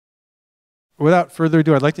without further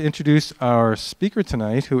ado, I'd like to introduce our speaker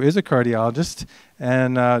tonight, who is a cardiologist,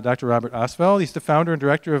 and Dr. Robert Ostfeld. He's the founder and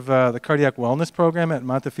director of the Cardiac Wellness Program at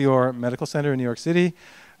Montefiore Medical Center in New York City,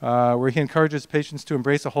 where he encourages patients to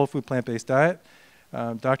embrace a whole food plant-based diet.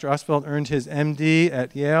 Dr. Ostfeld earned his MD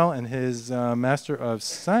at Yale and his Master of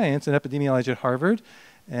Science in Epidemiology at Harvard,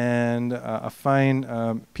 and a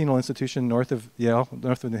fine penal institution north of Yale,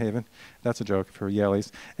 north of New Haven. That's a joke for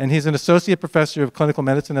Yaleys. And he's an associate professor of clinical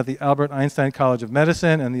medicine at the Albert Einstein College of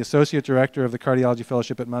Medicine and the associate director of the cardiology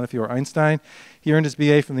fellowship at Montefiore Einstein. He earned his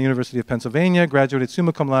BA from the University of Pennsylvania, graduated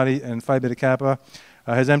summa cum laude and Phi Beta Kappa.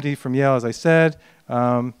 His MD from Yale, as I said.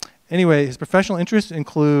 Anyway, his professional interests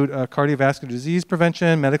include cardiovascular disease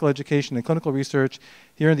prevention, medical education, and clinical research.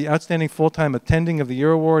 He earned the Outstanding Full-Time Attending of the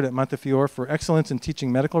Year Award at Montefiore for excellence in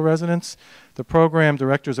teaching medical residents, the Program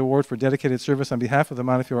Director's Award for dedicated service on behalf of the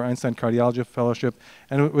Montefiore Einstein Cardiology Fellowship,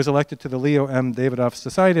 and was elected to the Leo M. Davidoff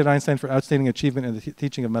Society at Einstein for outstanding achievement in the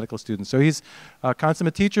teaching of medical students. So he's a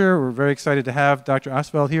consummate teacher. We're very excited to have Dr.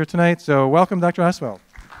 Ostfeld here tonight. So welcome, Dr. Ostfeld.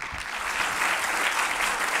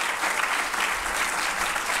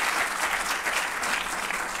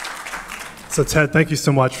 So Ted, thank you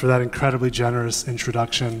so much for that incredibly generous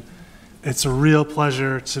introduction. It's a real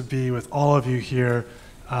pleasure to be with all of you here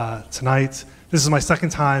tonight. This is my second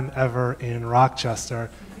time ever in Rochester,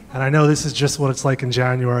 and I know this is just what it's like in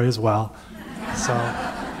January as well. So,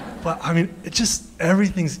 but I mean,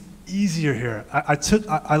 everything's easier here.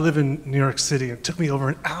 I live in New York City, and it took me over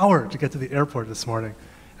an hour to get to the airport this morning.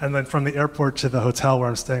 And then from the airport to the hotel where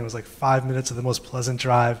I'm staying was like 5 minutes of the most pleasant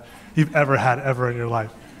drive you've ever had in your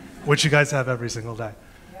life, which you guys have every single day.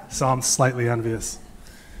 So I'm slightly envious.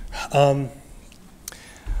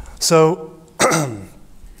 So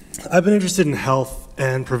I've been interested in health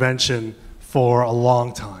and prevention for a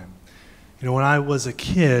long time. You know, when I was a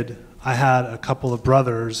kid, I had a couple of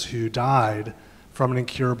brothers who died from an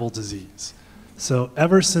incurable disease. So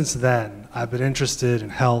ever since then, I've been interested in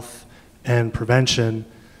health and prevention.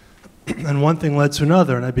 And one thing led to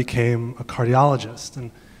another, and I became a cardiologist.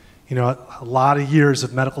 And you know, a lot of years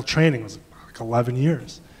of medical training, was like 11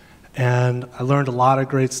 years. And I learned a lot of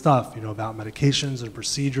great stuff, you know, about medications and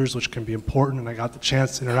procedures, which can be important, and I got the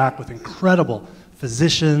chance to interact with incredible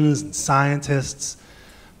physicians and scientists.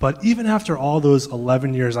 But even after all those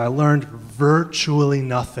 11 years, I learned virtually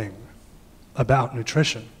nothing about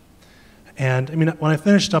nutrition. And I mean, when I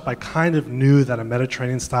finished up, I kind of knew that a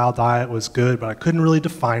Mediterranean style diet was good, but I couldn't really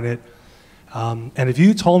define it. And if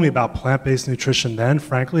you told me about plant-based nutrition then,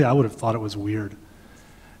 frankly, I would have thought it was weird.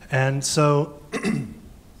 And so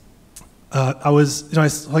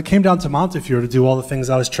I came down to Montefiore to do all the things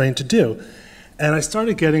I was trained to do. And I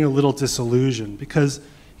started getting a little disillusioned because,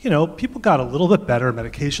 you know, people got a little bit better.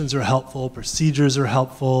 Medications are helpful, procedures are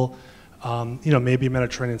helpful. You know, maybe a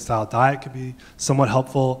Mediterranean style diet could be somewhat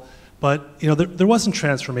helpful. But, you know, there wasn't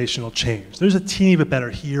transformational change. There's a teeny bit better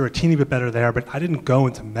here, a teeny bit better there, but I didn't go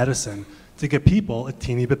into medicine to get people a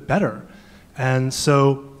teeny bit better. And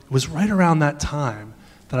so it was right around that time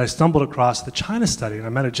that I stumbled across the China study, and I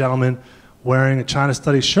met a gentleman wearing a China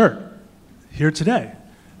study shirt here today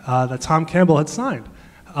that Tom Campbell had signed.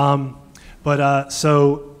 And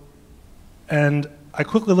I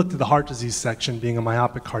quickly looked at the heart disease section, being a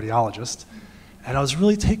myopic cardiologist, and I was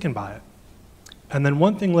really taken by it. And then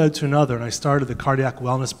one thing led to another, and I started the cardiac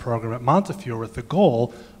wellness program at Montefiore with the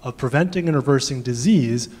goal of preventing and reversing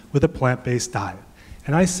disease with a plant-based diet.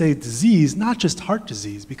 And I say disease, not just heart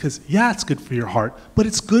disease, because yeah, it's good for your heart, but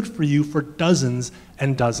it's good for you for dozens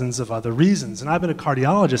and dozens of other reasons. And I've been a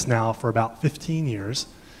cardiologist now for about 15 years.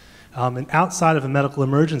 And outside of a medical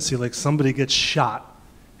emergency, like somebody gets shot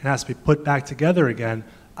and has to be put back together again,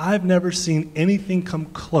 I've never seen anything come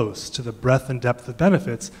close to the breadth and depth of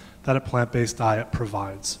benefits that a plant-based diet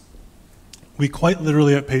provides. We quite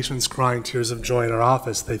literally have patients crying tears of joy in our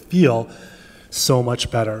office. They feel so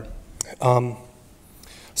much better. So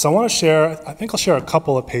I want to share, I think I'll share a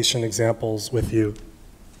couple of patient examples with you.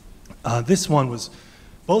 This one was,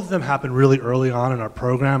 both of them happened really early on in our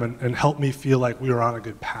program and helped me feel like we were on a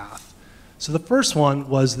good path. So the first one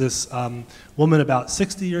was this woman about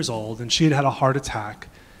 60 years old, and she had had a heart attack,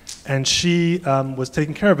 and she was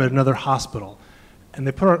taken care of at another hospital. And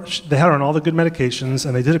they had her on all the good medications,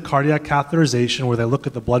 and they did a cardiac catheterization where they look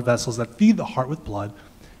at the blood vessels that feed the heart with blood,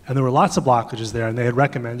 and there were lots of blockages there, and they had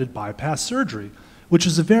recommended bypass surgery, which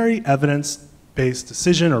was a very evidence-based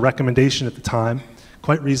decision or recommendation at the time,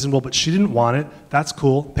 quite reasonable, but she didn't want it. That's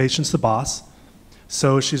cool, patient's the boss.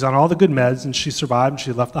 So she's on all the good meds, and she survived, and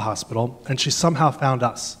she left the hospital, and she somehow found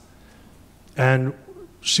us. And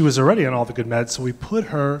she was already on all the good meds, so we put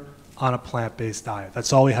her on a plant-based diet.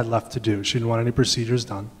 That's all we had left to do. She didn't want any procedures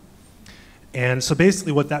done. And so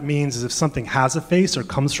basically what that means is if something has a face or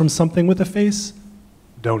comes from something with a face,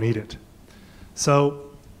 don't eat it.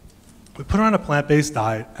 So we put her on a plant-based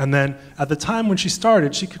diet, and then at the time when she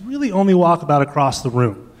started, she could really only walk about across the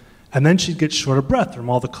room. And then she'd get short of breath from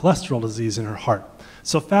all the cholesterol disease in her heart.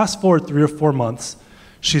 So fast forward 3 or 4 months,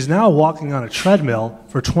 she's now walking on a treadmill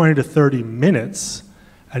for 20 to 30 minutes,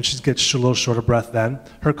 and she gets a little short of breath then.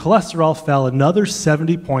 Her cholesterol fell another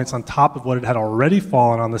 70 points on top of what it had already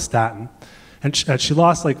fallen on the statin. And she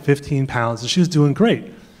lost like 15 pounds, and she was doing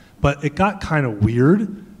great. But it got kind of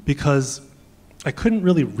weird because I couldn't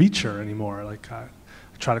really reach her anymore. Like I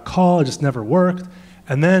tried to call, it just never worked.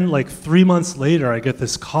 And then like 3 months later, I get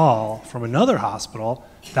this call from another hospital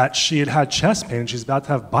that she had had chest pain and she's about to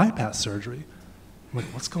have bypass surgery. I'm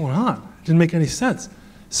like, what's going on? It didn't make any sense.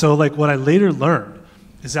 So like what I later learned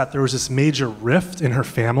is that there was this major rift in her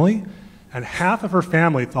family, and half of her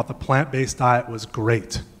family thought the plant-based diet was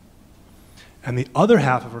great. And the other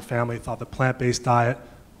half of her family thought the plant-based diet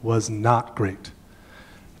was not great.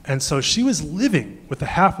 And so she was living with the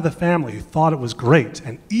half of the family who thought it was great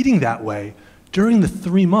and eating that way during the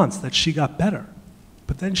 3 months that she got better.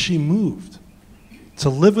 But then she moved to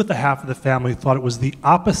live with the half of the family who thought it was the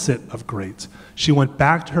opposite of great. She went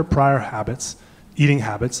back to her prior habits, eating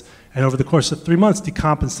habits, and over the course of 3 months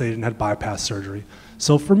decompensated and had bypass surgery.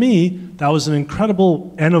 So for me, that was an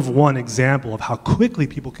incredible N of 1 example of how quickly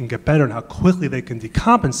people can get better and how quickly they can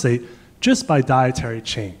decompensate just by dietary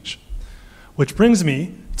change. Which brings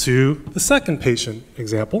me to the second patient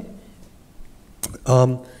example.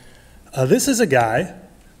 This is a guy,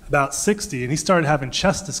 about 60, and he started having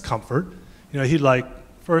chest discomfort. You know, he'd like,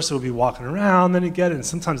 first it would be walking around, then he'd get it, and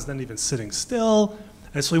sometimes then even sitting still.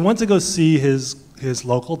 And so he went to go see his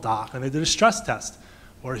local doc, and they did a stress test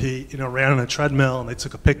where he ran on a treadmill, and they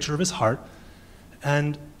took a picture of his heart.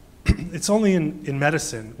 And it's only in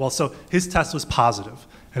medicine, well, so his test was positive,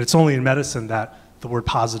 and it's only in medicine that the word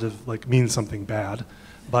positive like means something bad.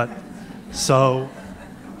 But so,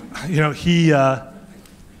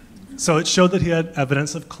 so it showed that he had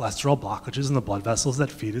evidence of cholesterol blockages in the blood vessels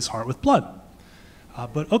that feed his heart with blood.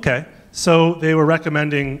 But okay, so they were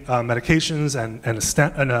recommending medications and a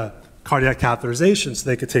stent and a cardiac catheterization so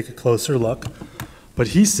they could take a closer look. But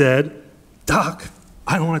he said, "Doc,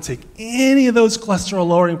 I don't want to take any of those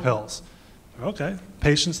cholesterol-lowering pills." Okay,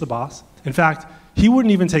 patient's the boss. In fact, he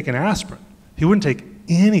wouldn't even take an aspirin. He wouldn't take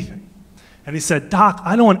anything. And he said, "Doc,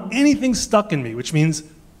 I don't want anything stuck in me," which means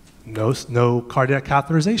no cardiac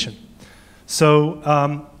catheterization.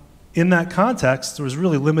 So in that context, there was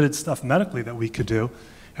really limited stuff medically that we could do,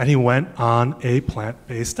 and he went on a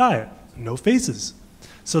plant-based diet, no faces.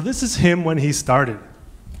 So this is him when he started.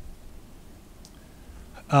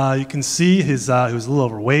 You can see he was a little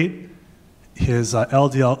overweight. His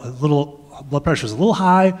LDL, blood pressure is a little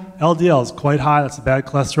high. LDL is quite high. That's a bad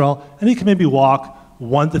cholesterol. And he could maybe walk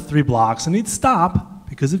 1 to 3 blocks, and he'd stop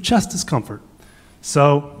because of chest discomfort.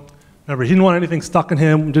 So remember, he didn't want anything stuck in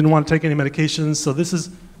him, didn't want to take any medications. So this is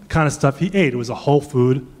the kind of stuff he ate. It was a whole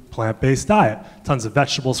food, plant-based diet. Tons of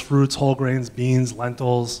vegetables, fruits, whole grains, beans,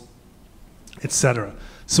 lentils, etc.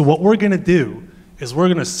 So what we're going to do is we're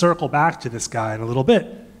going to circle back to this guy in a little bit,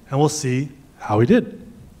 and we'll see how he did.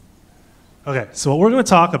 Okay, so what we're going to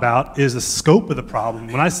talk about is the scope of the problem.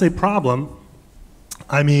 When I say problem,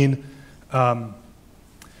 I mean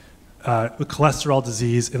cholesterol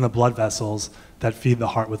disease in the blood vessels that feed the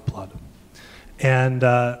heart with blood. And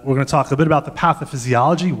we're going to talk a bit about the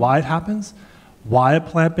pathophysiology, why it happens, why a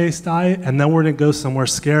plant-based diet, and then we're going to go somewhere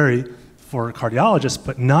scary for a cardiologist,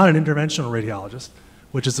 but not an interventional radiologist,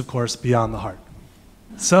 which is, of course, beyond the heart.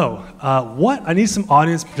 So I need some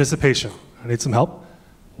audience participation. I need some help.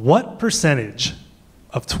 What percentage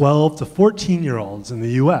of 12 to 14-year-olds in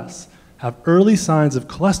the US have early signs of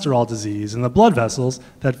cholesterol disease in the blood vessels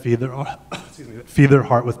that feed their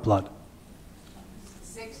heart with blood?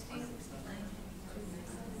 60, 90,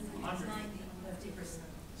 50%.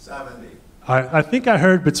 70. I think I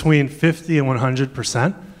heard between 50 and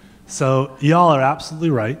 100%. So y'all are absolutely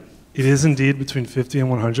right. It is indeed between 50 and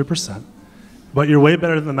 100%. But you're way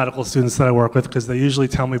better than the medical students that I work with because they usually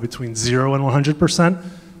tell me between 0 and 100%,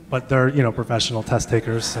 but they're professional test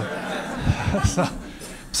takers.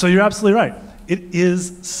 So you're absolutely right. It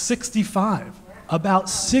is 65. About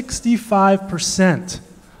 65%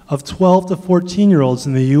 of 12 to 14-year-olds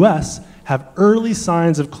in the US have early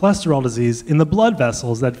signs of cholesterol disease in the blood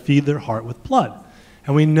vessels that feed their heart with blood.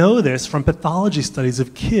 And we know this from pathology studies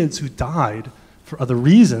of kids who died for other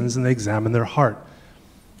reasons and they examined their heart.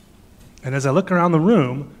 And as I look around the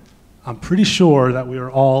room, I'm pretty sure that we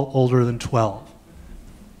are all older than 12.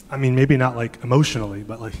 I mean, maybe not like emotionally,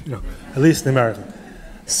 but like, at least in America.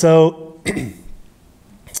 So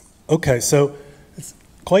okay, so it's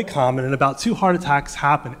quite common, and about 2 heart attacks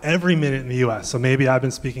happen every minute in the US. So maybe I've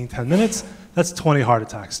been speaking 10 minutes, that's 20 heart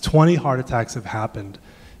attacks. 20 heart attacks have happened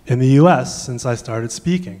in the US since I started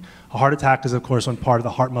speaking. A heart attack is, of course, when part of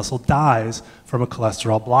the heart muscle dies from a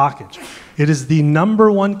cholesterol blockage. It is the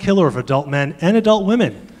 #1 killer of adult men and adult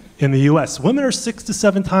women in the US. Women are 6 to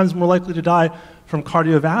 7 times more likely to die from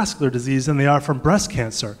cardiovascular disease than they are from breast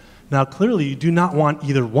cancer. Now, clearly, you do not want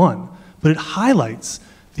either one, but it highlights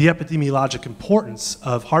the epidemiologic importance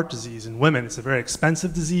of heart disease in women. It's a very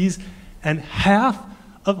expensive disease, and half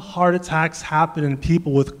of heart attacks happen in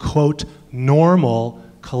people with, quote, normal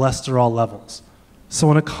cholesterol levels.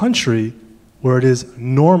 So in a country where it is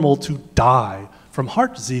normal to die from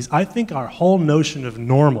heart disease, I think our whole notion of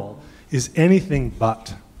normal is anything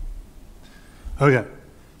but. Okay,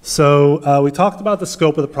 so we talked about the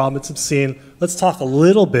scope of the problem. It's obscene. Let's talk a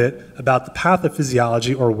little bit about the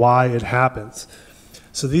pathophysiology, or why it happens.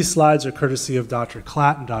 So these slides are courtesy of Dr.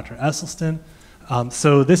 Klatt and Dr. Esselstyn.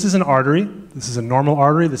 So this is an artery. This is a normal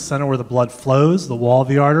artery, the center where the blood flows, the wall of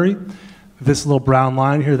the artery. This little brown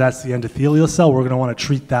line here, that's the endothelial cell. We're going to want to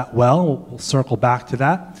treat that well. We'll circle back to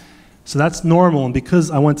that. So that's normal, and because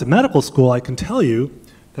I went to medical school, I can tell you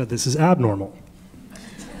that this is abnormal.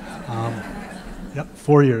 Yep,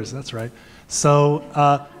 4 years, that's right. So,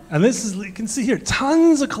 and this is, you can see here,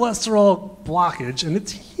 tons of cholesterol blockage and a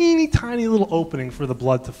teeny tiny little opening for the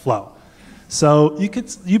blood to flow. So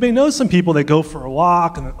you may know some people that go for a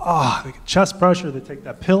walk and then, they get chest pressure, they take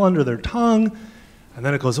that pill under their tongue, and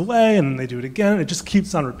then it goes away, and then they do it again, and it just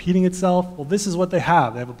keeps on repeating itself. Well, this is what they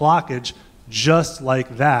have. They have a blockage just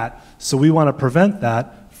like that, so we want to prevent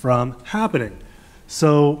that from happening.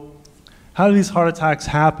 So how do these heart attacks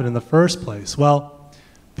happen in the first place? Well,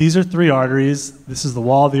 these are 3 arteries. This is the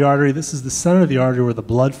wall of the artery. This is the center of the artery where the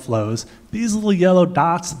blood flows. These little yellow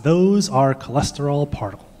dots, those are cholesterol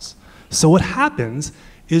particles. So what happens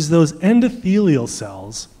is those endothelial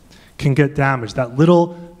cells can get damaged. That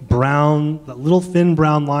little thin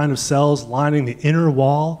brown line of cells lining the inner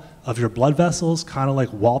wall of your blood vessels, kind of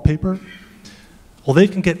like wallpaper, well, they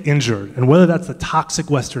can get injured. And whether that's the toxic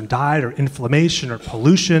Western diet or inflammation or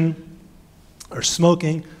pollution or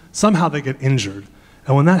smoking, somehow they get injured.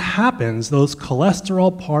 And when that happens, those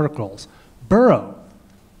cholesterol particles burrow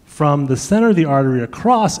from the center of the artery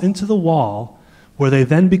across into the wall, where they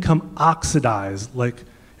then become oxidized,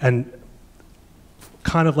 and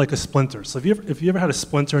kind of like a splinter. So if you ever had a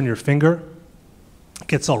splinter in your finger, it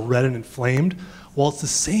gets all red and inflamed. Well, it's the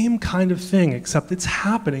same kind of thing, except it's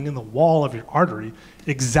happening in the wall of your artery,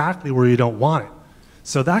 exactly where you don't want it.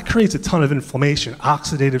 So that creates a ton of inflammation,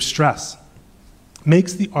 oxidative stress,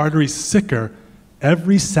 makes the artery sicker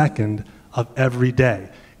every second of every day.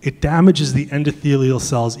 It damages the endothelial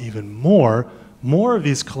cells even more. More of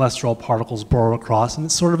these cholesterol particles burrow across, and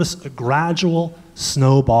it's sort of a gradual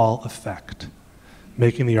snowball effect,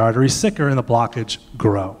 making the artery sicker and the blockage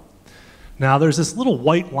grow. Now there's this little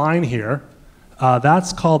white line here,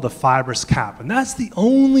 that's called the fibrous cap, and that's the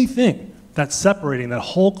only thing that's separating that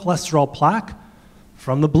whole cholesterol plaque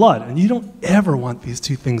from the blood. And you don't ever want these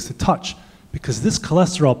 2 things to touch, because this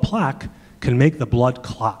cholesterol plaque can make the blood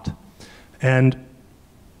clot. And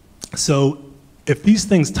so if these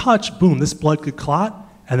things touch, boom, this blood could clot,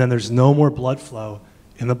 and then there's no more blood flow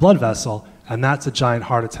in the blood vessel, and that's a giant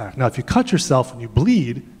heart attack. Now, if you cut yourself and you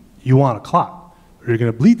bleed, you want a clot, or you're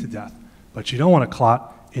going to bleed to death. But you don't want a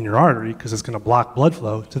clot in your artery, because it's going to block blood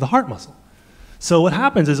flow to the heart muscle. So what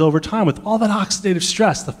happens is, over time, with all that oxidative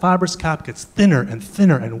stress, the fibrous cap gets thinner and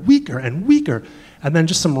thinner and weaker, and then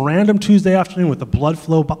just some random Tuesday afternoon with the blood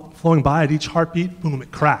flowing by at each heartbeat, boom,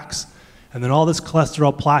 it cracks. And then all this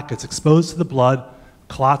cholesterol plaque gets exposed to the blood,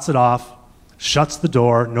 clots it off, shuts the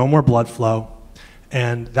door, no more blood flow,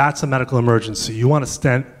 and that's a medical emergency. You want a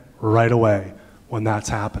stent right away when that's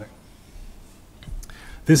happening.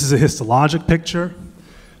 This is a histologic picture.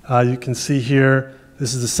 You can see here,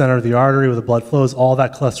 this is the center of the artery where the blood flows, all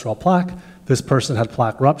that cholesterol plaque. This person had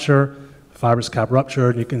plaque rupture, fibrous cap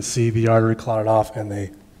ruptured, and you can see the artery clotted off and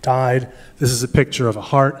they died. This is a picture of a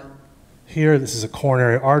heart. Here, this is a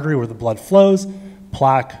coronary artery where the blood flows,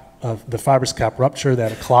 plaque of the fibrous cap rupture, they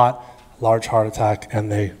had a clot, large heart attack,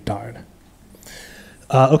 and they died.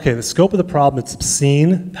 Okay, the scope of the problem, it's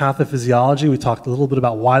obscene. Pathophysiology, we talked a little bit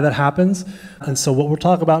about why that happens. And so what we're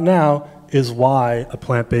talking about now is why a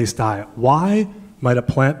plant-based diet. Why might a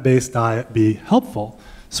plant-based diet be helpful?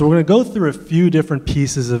 So we're going to go through a few different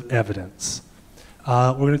pieces of evidence.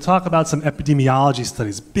 We're going to talk about some epidemiology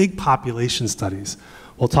studies, big population studies.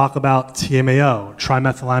 We'll talk about TMAO,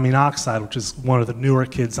 trimethylamine oxide, which is one of the newer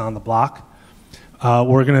kids on the block.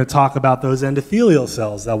 We're going to talk about those endothelial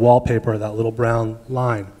cells, that wallpaper, that little brown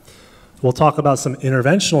line. We'll talk about some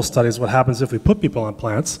interventional studies, what happens if we put people on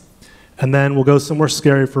plants. And then we'll go somewhere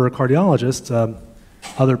scary for a cardiologist,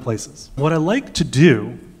 other places. What I like to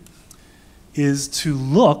do is to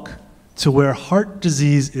look to where heart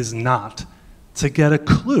disease is not to get a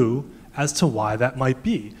clue as to why that might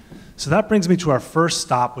be. So that brings me to our first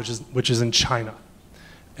stop, which is in China.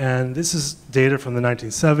 And this is data from the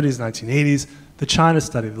 1970s, 1980s, the China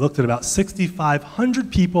study. They looked at about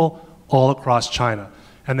 6,500 people all across China.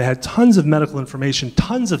 And they had tons of medical information,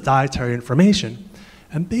 tons of dietary information.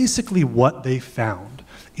 And basically what they found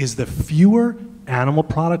is the fewer animal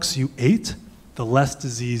products you ate, the less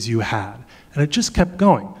disease you had. And it just kept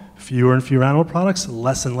going. Fewer and fewer animal products,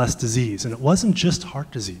 less and less disease. And it wasn't just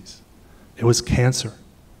heart disease. It was cancer.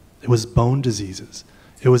 It was bone diseases.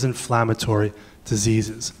 It was inflammatory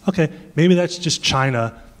diseases. Okay, maybe that's just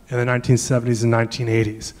China in the 1970s and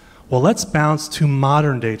 1980s. Well, let's bounce to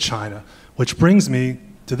modern day China, which brings me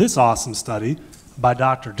to this awesome study by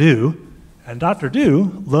Dr. Du. And Dr.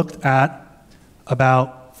 Du looked at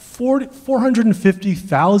about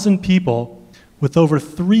 450,000 people with over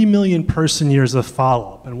 3 million person years of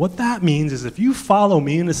follow-up. And what that means is if you follow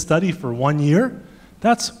me in a study for 1 year,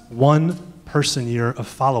 that's 1 person year of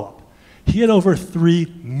follow-up. He had over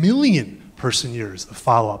 3 million person years of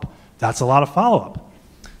follow-up. That's a lot of follow-up.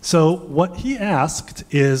 So what he asked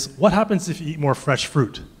is, what happens if you eat more fresh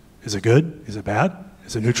fruit? Is it good? Is it bad?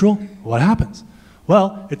 Is it neutral? What happens?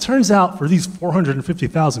 Well, it turns out for these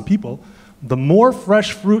 450,000 people, the more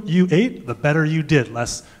fresh fruit you ate, the better you did.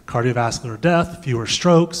 Less cardiovascular death, fewer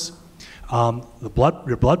strokes, your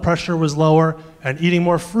blood pressure was lower, and eating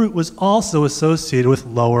more fruit was also associated with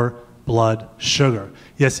lower blood sugar.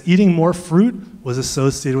 Yes, eating more fruit was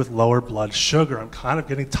associated with lower blood sugar. I'm kind of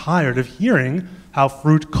getting tired of hearing how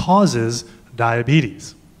fruit causes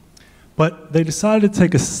diabetes. But they decided to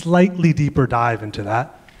take a slightly deeper dive into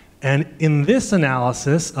that. And in this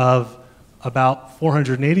analysis of about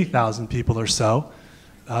 480,000 people or so,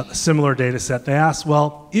 a similar data set, they asked,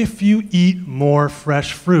 well, if you eat more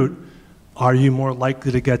fresh fruit, are you more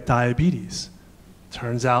likely to get diabetes?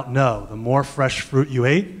 Turns out no. The more fresh fruit you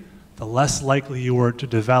ate, the less likely you were to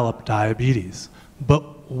develop diabetes.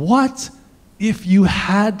 But what if you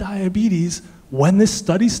had diabetes when this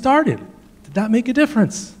study started? Did that make a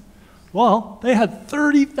difference? Well, they had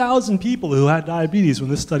 30,000 people who had diabetes when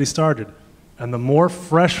this study started. And the more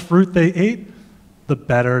fresh fruit they ate, the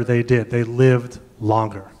better they did. They lived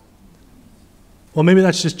longer. Well, maybe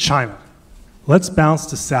that's just China. Let's bounce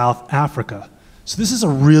to South Africa. So this is a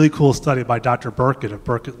really cool study by Dr. Burkitt of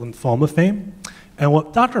Burkitt lymphoma fame. And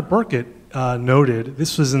what Dr. Burkitt noted,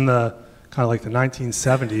 this was in the kind of like the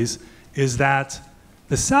 1970s, is that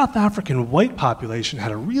the South African white population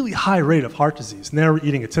had a really high rate of heart disease. And they were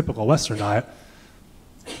eating a typical Western diet,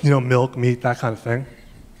 you know, milk, meat, that kind of thing.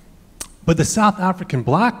 But the South African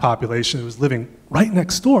black population who was living right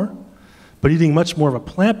next door, but eating much more of a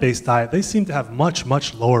plant-based diet, they seemed to have much,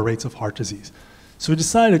 much lower rates of heart disease. So we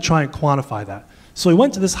decided to try and quantify that. So we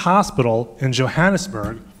went to this hospital in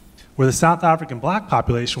Johannesburg where the South African black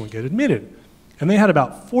population would get admitted. And they had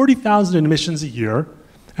about 40,000 admissions a year.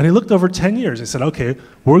 And he looked over 10 years and said, okay,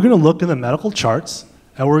 we're going to look in the medical charts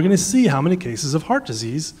and we're going to see how many cases of heart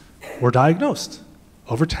disease were diagnosed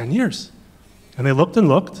over 10 years. And they looked and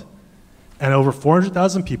looked, and over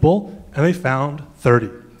 400,000 people, and they found 30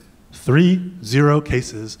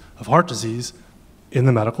 cases of heart disease in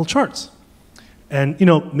the medical charts. And you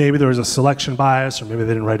know, maybe there was a selection bias or maybe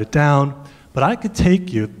they didn't write it down, but I could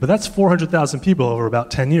take you, but that's 400,000 people over about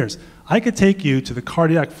 10 years. I could take you to the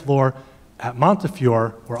cardiac floor at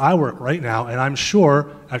Montefiore, where I work right now, and I'm sure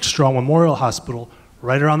at Strong Memorial Hospital,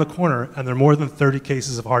 right around the corner, and there are more than 30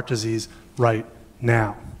 cases of heart disease right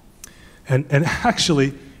now. And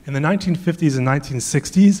actually, in the 1950s and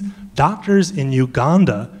 1960s, doctors in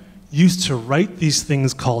Uganda used to write these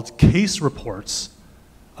things called case reports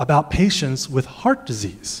about patients with heart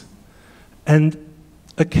disease. And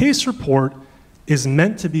a case report is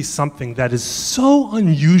meant to be something that is so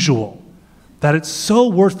unusual that it's so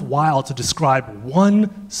worthwhile to describe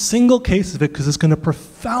one single case of it because it's going to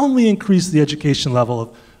profoundly increase the education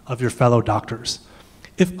level of your fellow doctors.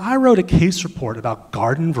 If I wrote a case report about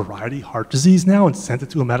garden variety heart disease now and sent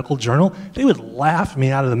it to a medical journal, they would laugh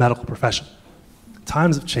me out of the medical profession.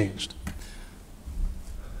 Times have changed.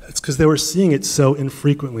 It's because they were seeing it so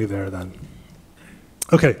infrequently there then.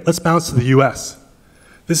 Okay, let's bounce to the US.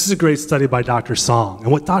 This is a great study by Dr. Song.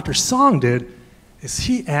 And what Dr. Song did is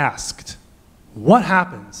he asked, what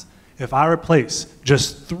happens if I replace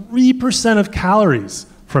just 3% of calories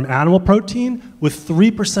from animal protein with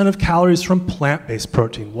 3% of calories from plant-based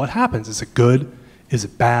protein. What happens? Is it good? Is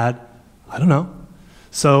it bad? I don't know.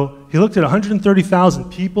 So he looked at 130,000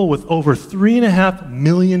 people with over 3.5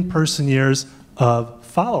 million person years of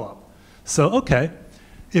follow-up. So, okay,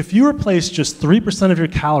 if you replace just 3% of your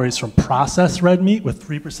calories from processed red meat with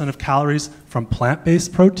 3% of calories from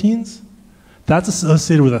plant-based proteins, that's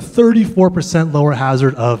associated with a 34% lower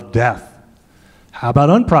hazard of death. How about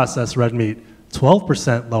unprocessed red meat?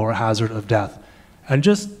 12% lower hazard of death. And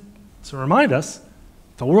just to remind us,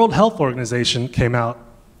 the World Health Organization came out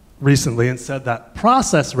recently and said that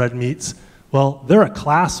processed red meats, well, they're a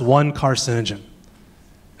class 1 carcinogen.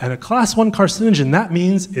 And a class 1 carcinogen, that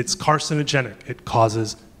means it's carcinogenic. It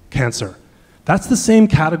causes cancer. That's the same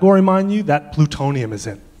category, mind you, that plutonium is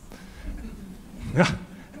in. Yeah.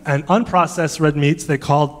 And unprocessed red meats, they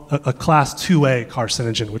called a class 2A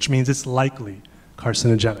carcinogen, which means it's likely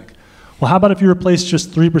carcinogenic. Well, how about if you replace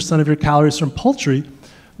just 3% of your calories from poultry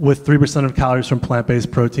with 3% of calories from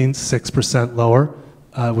plant-based proteins, 6% lower,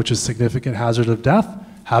 which is significant hazard of death?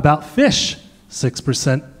 How about fish?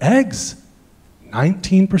 6% eggs,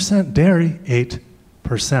 19% dairy,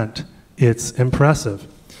 8%. It's impressive.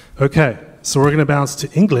 Okay, so we're going to bounce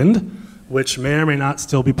to England, which may or may not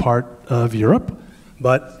still be part of Europe.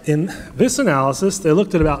 But in this analysis, they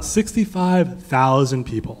looked at about 65,000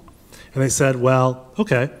 people. And they said, well,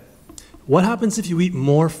 okay, what happens if you eat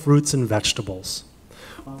more fruits and vegetables?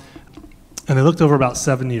 And they looked over about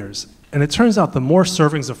 7 years. And it turns out the more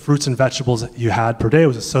servings of fruits and vegetables that you had per day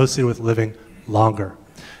was associated with living longer.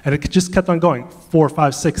 And it just kept on going, 4,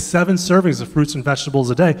 5, 6, 7 servings of fruits and vegetables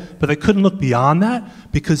a day. But they couldn't look beyond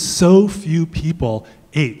that because so few people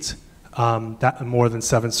ate that more than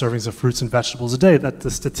 7 servings of fruits and vegetables a day that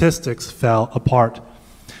the statistics fell apart.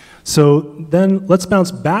 So then let's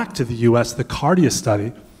bounce back to the US, the Cardia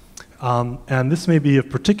study. And this may be of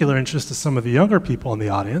particular interest to some of the younger people in the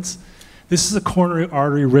audience. This is a coronary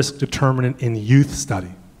artery risk determinant in youth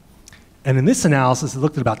study. And in this analysis, it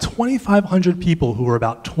looked at about 2,500 people who were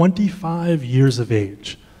about 25 years of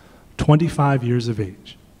age. 25 years of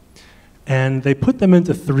age. And they put them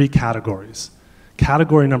into 3 categories.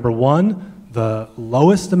 Category number 1, the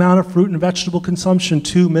lowest amount of fruit and vegetable consumption,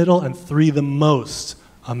 2, middle, and 3, the most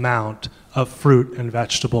amount of fruit and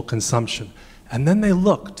vegetable consumption. And then they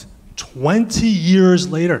looked 20 years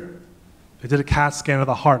later. They did a CAT scan of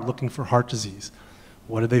the heart looking for heart disease.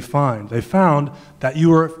 What did they find? They found that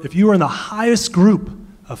if you were in the highest group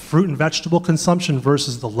of fruit and vegetable consumption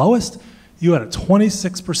versus the lowest, you had a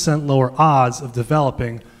 26% lower odds of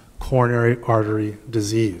developing coronary artery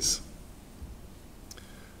disease.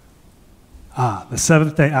 The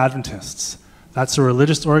Seventh-day Adventists. That's a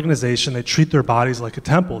religious organization. They treat their bodies like a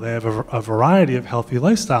temple. They have a variety of healthy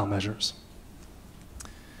lifestyle measures.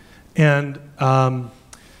 And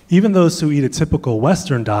even those who eat a typical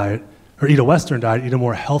Western diet, or eat a Western diet, eat a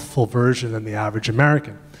more healthful version than the average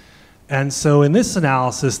American. And so in this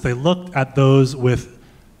analysis, they looked at those with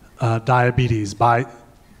diabetes by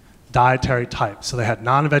dietary type. So they had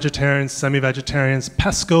non-vegetarians, semi-vegetarians,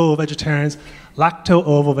 pesco-vegetarians,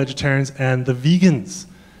 lacto-ovo-vegetarians, and the vegans.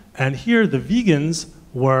 And here, the vegans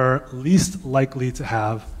were least likely to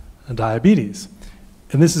have diabetes.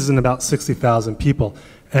 And this is in about 60,000 people.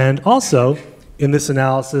 And also, in this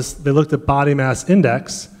analysis, they looked at body mass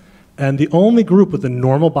index, and the only group with a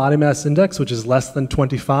normal body mass index, which is less than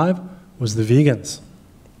 25, was the vegans.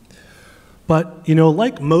 But, you know,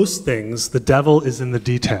 like most things, the devil is in the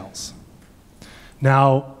details.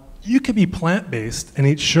 Now, you could be plant-based and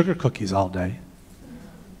eat sugar cookies all day,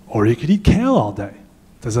 or you could eat kale all day.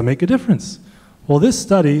 Does that make a difference? Well, this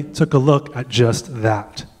study took a look at just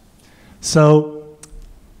that. So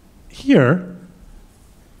here,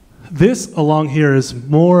 this along here is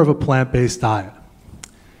more of a plant-based diet.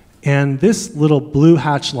 And this little blue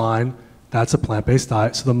hatch line, that's a plant-based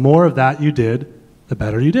diet. So the more of that you did, the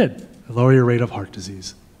better you did. The lower your rate of heart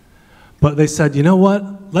disease. But they said, you know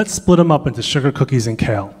what? Let's split them up into sugar cookies and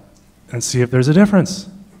kale and see if there's a difference.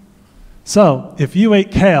 So if you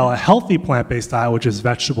ate kale, a healthy plant-based diet, which is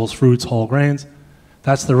vegetables, fruits, whole grains,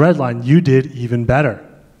 that's the red line, you did even better.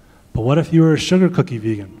 But what if you were a sugar cookie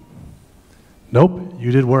vegan? Nope,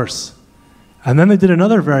 you did worse. And then they did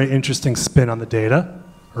another very interesting spin on the data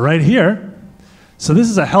right here. So this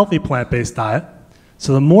is a healthy plant-based diet.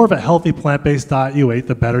 So the more of a healthy plant-based diet you ate,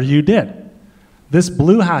 the better you did. This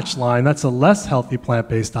blue hatch line, that's a less healthy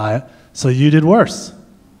plant-based diet, so you did worse.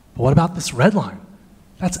 But what about this red line?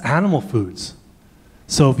 That's animal foods.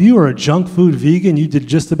 So if you were a junk food vegan, you did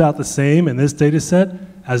just about the same in this data set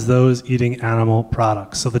as those eating animal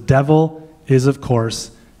products. So the devil is, of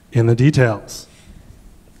course, in the details.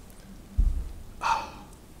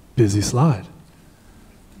 Busy slide.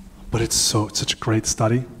 But it's such a great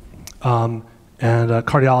study. And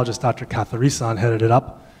cardiologist Dr. Katharison headed it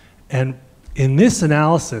up. And in this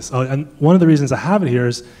analysis, and one of the reasons I have it here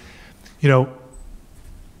is,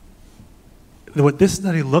 what this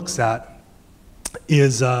study looks at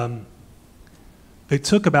is they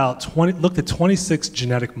took looked at 26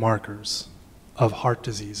 genetic markers of heart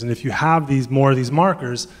disease. And if you have more of these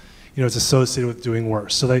markers, it's associated with doing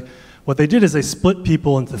worse. So what they did is they split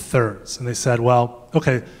people into thirds. And they said, well,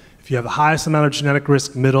 okay, if you have the highest amount of genetic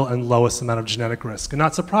risk, middle, and lowest amount of genetic risk. And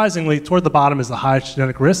not surprisingly, toward the bottom is the highest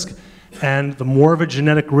genetic risk. And the more of a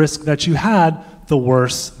genetic risk that you had, the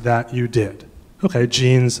worse that you did. Okay,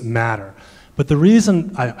 genes matter. But the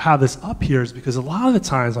reason I have this up here is because a lot of the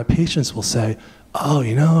times my patients will say, oh,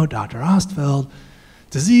 Dr. Ostfeld,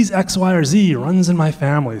 disease X, Y, or Z runs in my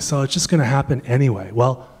family, so it's just going to happen anyway.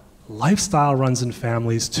 Well, lifestyle runs in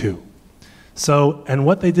families too. So, and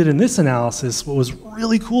what they did in this analysis, what was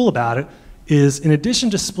really cool about it, is in addition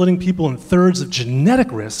to splitting people in thirds of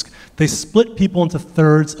genetic risk, they split people into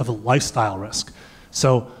thirds of lifestyle risk.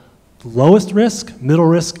 So lowest risk, middle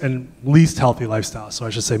risk, and least healthy lifestyle. So I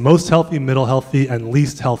should say most healthy, middle healthy, and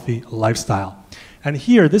least healthy lifestyle. And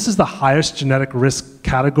here, this is the highest genetic risk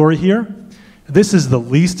category here. This is the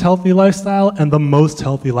least healthy lifestyle and the most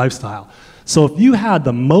healthy lifestyle. So if you had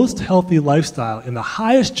the most healthy lifestyle in the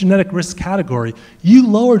highest genetic risk category, you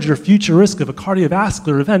lowered your future risk of a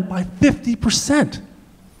cardiovascular event by 50%.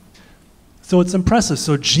 So it's impressive.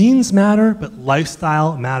 So genes matter, but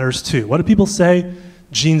lifestyle matters too. What do people say?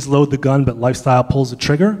 Genes load the gun, but lifestyle pulls the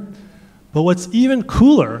trigger. But what's even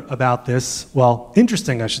cooler about this, well,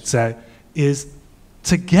 interesting I should say, is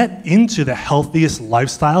to get into the healthiest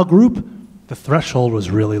lifestyle group, the threshold was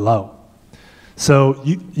really low. So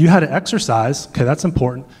you had to exercise, okay, that's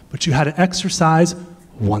important, but you had to exercise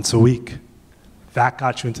once a week. That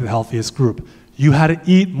got you into the healthiest group. You had to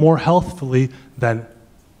eat more healthfully than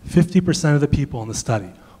 50% of the people in the study.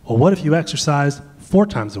 Well, what if you exercised 4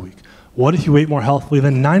 times a week? What if you ate more healthfully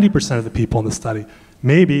than 90% of the people in the study?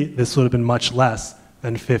 Maybe this would have been much less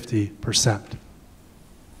than 50%.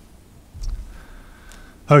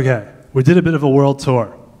 Okay, we did a bit of a world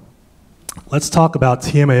tour. Let's talk about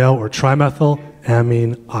TMAO, or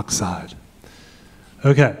trimethylamine oxide.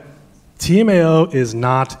 Okay, TMAO is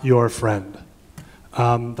not your friend.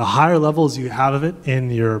 The higher levels you have of it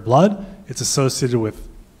in your blood, it's associated with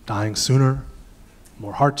dying sooner,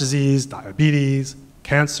 more heart disease, diabetes,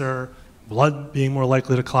 cancer, blood being more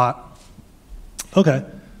likely to clot. Okay,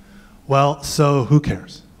 well, so who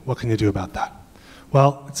cares? What can you do about that?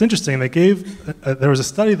 Well, it's interesting. There was a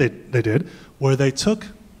study they did where they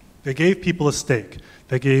gave people a steak.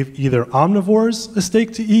 They gave either omnivores a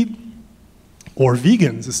steak to eat or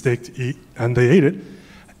vegans a steak to eat, and they ate it.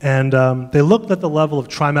 And they looked at the level of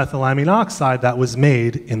trimethylamine oxide that was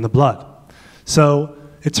made in the blood. So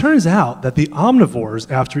it turns out that the omnivores,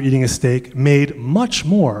 after eating a steak, made much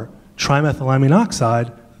more trimethylamine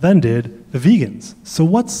oxide than did the vegans. So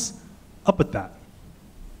what's up with that?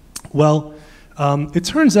 Well, it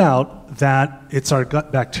turns out that it's our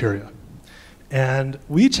gut bacteria. And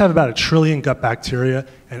we each have about 1 trillion gut bacteria,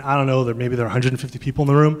 and I don't know, maybe there are 150 people in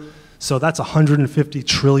the room, so that's 150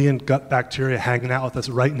 trillion gut bacteria hanging out with us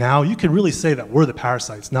right now. You can really say that we're the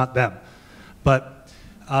parasites, not them. But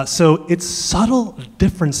so it's subtle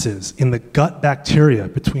differences in the gut bacteria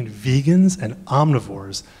between vegans and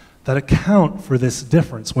omnivores that account for this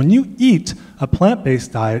difference. When you eat a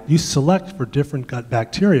plant-based diet, you select for different gut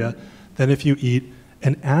bacteria than if you eat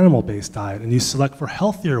an animal-based diet, and you select for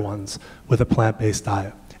healthier ones with a plant-based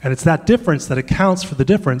diet. And it's that difference that accounts for the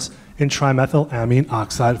difference in trimethylamine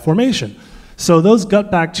oxide formation. So those gut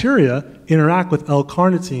bacteria interact with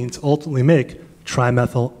L-carnitine to ultimately make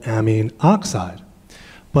trimethylamine oxide.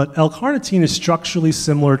 But L-carnitine is structurally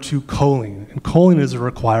similar to choline, and choline is a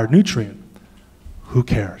required nutrient. Who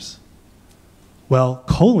cares? Well,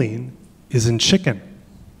 choline is in chicken.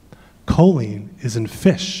 Choline is in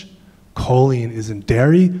fish. Choline is in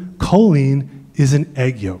dairy. Choline is in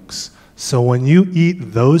egg yolks. So when you eat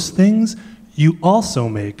those things, you also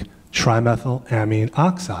make trimethylamine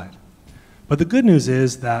oxide. But the good news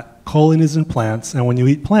is that choline is in plants, and when you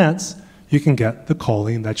eat plants, you can get the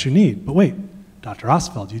choline that you need. But wait, Dr.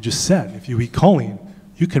 Ostfeld, you just said if you eat choline,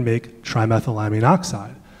 you can make trimethylamine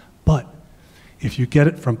oxide. But if you get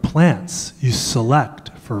it from plants, you select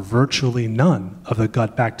for virtually none of the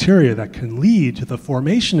gut bacteria that can lead to the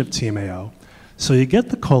formation of TMAO. So you get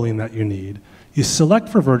the choline that you need, you select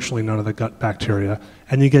for virtually none of the gut bacteria,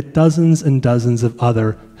 and you get dozens and dozens of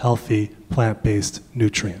other healthy plant-based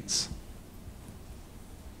nutrients.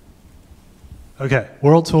 Okay,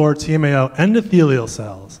 World Tour, TMAO, endothelial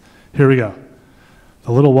cells. Here we go.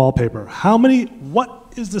 The little wallpaper.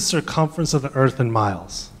 What is the circumference of the Earth in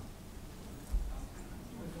miles?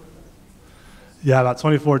 Yeah, about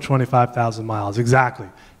 25,000 miles, exactly.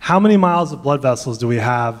 How many miles of blood vessels do we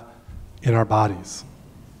have in our bodies?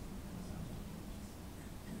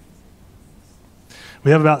 We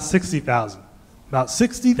have about 60,000. About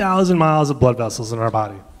 60,000 miles of blood vessels in our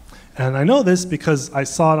body. And I know this because I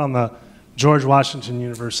saw it on the George Washington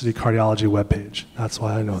University cardiology webpage. That's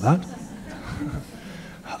why I know that.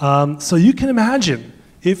 So you can imagine,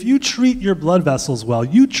 if you treat your blood vessels well,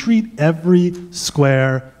 you treat every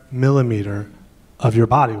square millimeter of your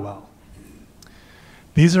body well.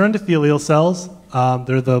 These are endothelial cells.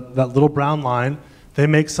 They're that little brown line. They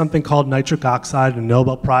make something called nitric oxide, and a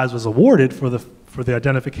Nobel Prize was awarded for the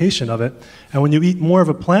identification of it. And when you eat more of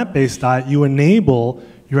a plant-based diet, you enable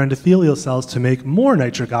your endothelial cells to make more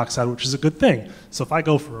nitric oxide, which is a good thing. So if I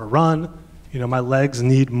go for a run, my legs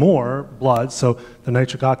need more blood, so the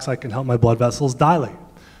nitric oxide can help my blood vessels dilate.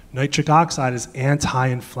 Nitric oxide is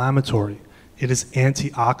anti-inflammatory. It is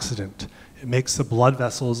antioxidant. It makes the blood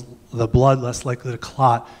vessels, the blood less likely to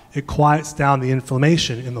clot. It quiets down the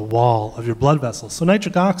inflammation in the wall of your blood vessels. So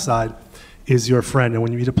nitric oxide is your friend, and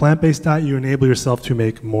when you eat a plant-based diet, you enable yourself to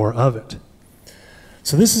make more of it.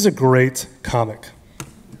 So this is a great comic.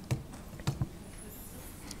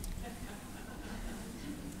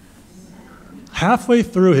 Halfway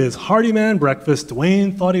through his hearty man breakfast,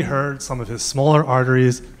 Dwayne thought he heard some of his smaller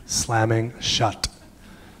arteries slamming shut.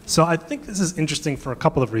 So I think this is interesting for a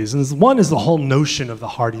couple of reasons. One is the whole notion of the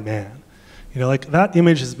hearty man. Like that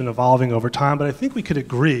image has been evolving over time, but I think we could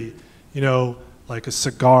agree, like a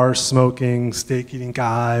cigar smoking, steak eating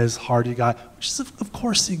guys, hearty guy, which is of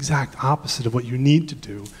course the exact opposite of what you need to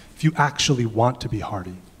do if you actually want to be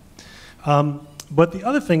hearty. But the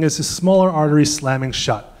other thing is his smaller arteries slamming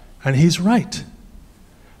shut, and he's right.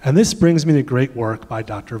 And this brings me to great work by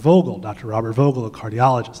Dr. Vogel, Dr. Robert Vogel, a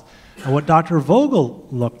cardiologist. And what Dr. Vogel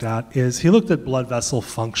looked at is he looked at blood vessel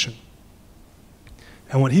function.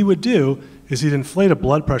 And what he would do is he'd inflate a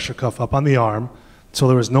blood pressure cuff up on the arm so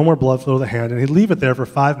there was no more blood flow to the hand, and he'd leave it there for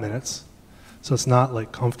 5 minutes, so it's not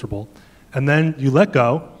like comfortable. And then you let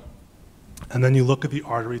go, and then you look at the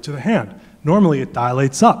artery to the hand. Normally it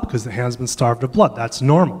dilates up because the hand's been starved of blood. That's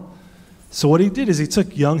normal. So what he did is he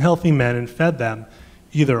took young healthy men and fed them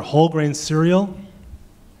either whole grain cereal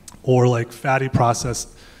or like fatty processed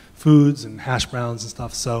foods and hash browns and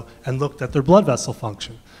stuff, and looked at their blood vessel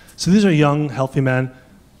function. So these are young healthy men,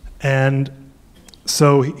 and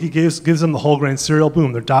so he gives them the whole grain cereal,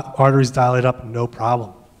 boom, their arteries dilate up, no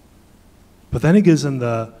problem. But then he gives them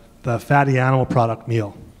the fatty animal product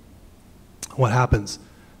meal. What happens?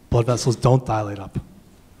 Blood vessels don't dilate up.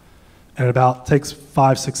 And it takes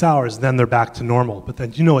 5-6 hours, then they're back to normal. But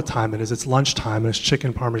then you know what time it is. It's lunchtime, and it's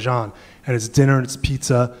chicken parmesan, and it's dinner, and it's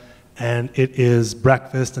pizza, and it is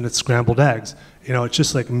breakfast, and it's scrambled eggs. It's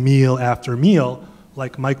just like meal after meal,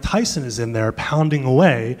 like Mike Tyson is in there pounding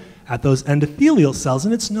away at those endothelial cells,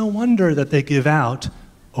 and it's no wonder that they give out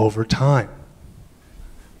over time.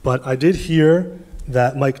 But I did hear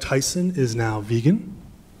that Mike Tyson is now vegan.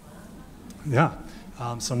 Yeah,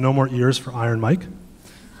 so no more ears for Iron Mike.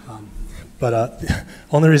 But the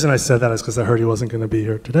only reason I said that is because I heard he wasn't going to be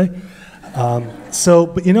here today.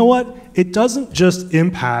 But you know what? It doesn't just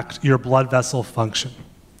impact your blood vessel function.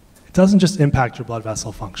 It doesn't just impact your blood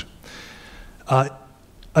vessel function.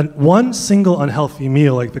 One single unhealthy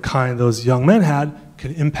meal, like the kind those young men had,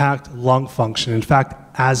 can impact lung function. In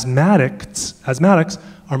fact, asthmatics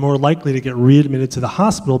are more likely to get readmitted to the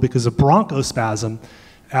hospital because of bronchospasm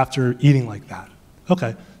after eating like that.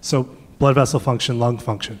 Okay, so blood vessel function, lung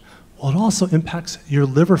function. Well, it also impacts your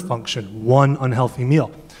liver function, one unhealthy meal.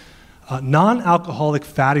 Non-alcoholic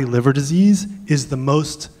fatty liver disease is the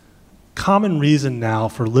most common reason now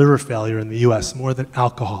for liver failure in the US, more than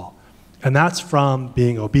alcohol. And that's from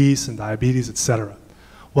being obese and diabetes, etc.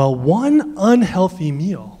 Well, one unhealthy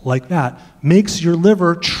meal like that makes your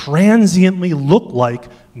liver transiently look like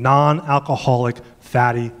non-alcoholic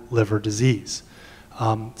fatty liver disease.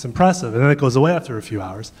 It's impressive, and then it goes away after a few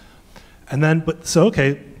hours. And then,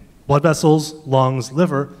 okay, blood vessels, lungs,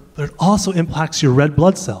 liver, but it also impacts your red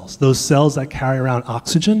blood cells, those cells that carry around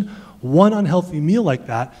oxygen. One unhealthy meal like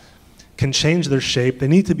that can change their shape. They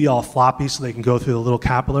need to be all floppy so they can go through the little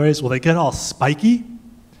capillaries. Well, they get all spiky,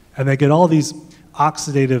 and they get all these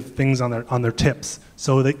oxidative things on their tips.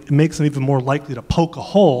 So it makes them even more likely to poke a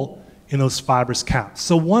hole in those fibrous caps.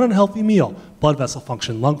 So one unhealthy meal, blood vessel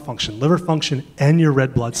function, lung function, liver function, and your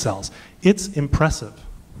red blood cells. It's impressive.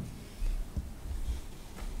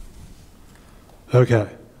 Okay,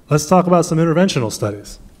 Let's talk about some interventional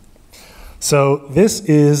studies. So this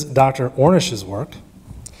is Dr. Ornish's work.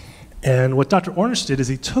 And what Dr. Ornish did is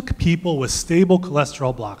he took people with stable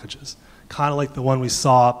cholesterol blockages, kind of like the one we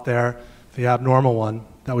saw up there, the abnormal one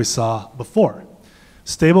that we saw before.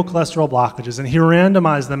 Stable cholesterol blockages, and he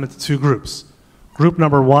randomized them into two groups. Group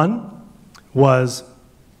number one was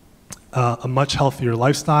a much healthier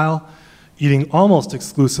lifestyle, eating almost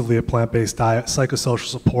exclusively a plant-based diet, psychosocial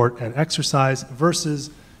support, and exercise versus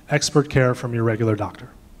expert care from your regular doctor.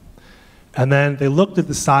 And then they looked at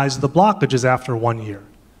the size of the blockages after 1 year.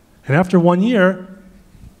 And after 1 year,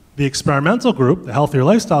 the experimental group, the healthier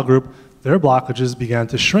lifestyle group, their blockages began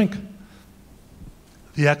to shrink.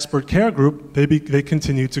 The expert care group, they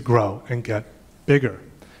continued to grow and get bigger.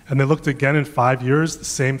 And they looked again in 5 years, the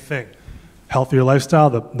same thing. Healthier lifestyle,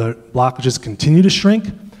 the blockages continue to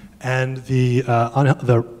shrink, and the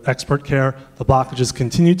expert care, the blockages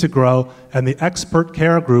continued to grow, and the expert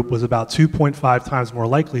care group was about 2.5 times more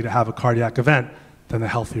likely to have a cardiac event than the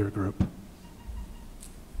healthier group.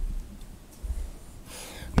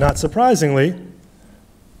 Not surprisingly,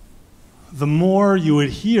 the more you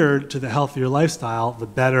adhered to the healthier lifestyle, the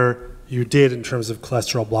better you did in terms of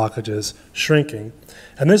cholesterol blockages shrinking.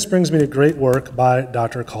 And this brings me to great work by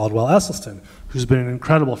Dr. Caldwell Esselstyn, who's been an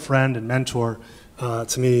incredible friend and mentor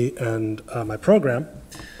to me and my program.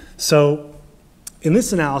 So in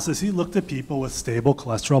this analysis, he looked at people with stable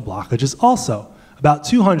cholesterol blockages also, about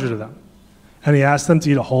 200 of them. And he asked them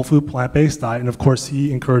to eat a whole food plant-based diet, and of course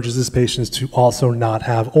he encourages his patients to also not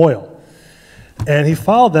have oil. And he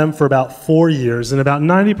followed them for about 4 years, and about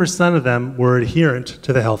 90% of them were adherent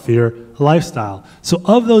to the healthier lifestyle. So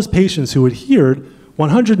of those patients who adhered,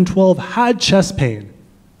 112 had chest pain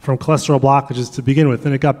from cholesterol blockages to begin with,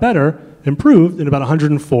 and it got better, improved in about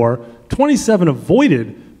 104. 27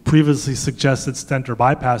 avoided previously suggested stent or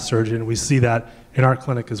bypass surgery, and we see that in our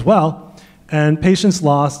clinic as well. And patients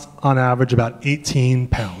lost, on average, about 18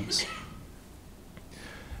 pounds.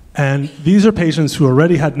 And these are patients who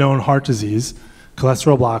already had known heart disease,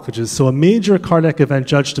 cholesterol blockages, so a major cardiac event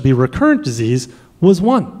judged to be recurrent disease was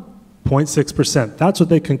 1, 0.6%. That's what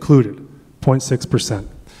they concluded, 0.6%.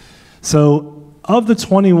 So of the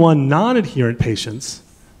 21 non-adherent patients,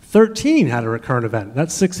 13 had a recurrent event.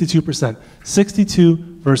 That's 62%. 62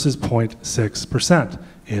 versus 0.6%.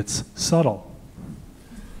 It's subtle.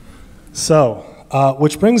 So,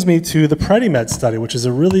 which brings me to the PREDIMED study, which is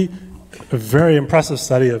a very impressive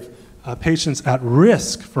study of patients at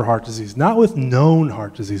risk for heart disease, not with known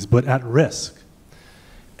heart disease, but at risk.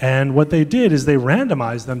 And what they did is they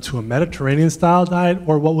randomized them to a Mediterranean-style diet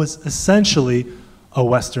or what was essentially a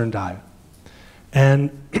Western diet.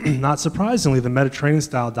 And not surprisingly, the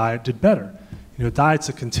Mediterranean-style diet did better. You know, diet's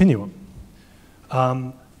a continuum.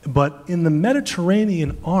 But in the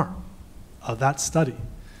Mediterranean arm of that study,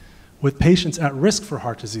 with patients at risk for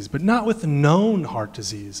heart disease, but not with known heart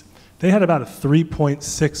disease, they had about a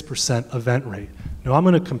 3.6% event rate. Now I'm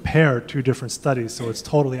going to compare two different studies, so it's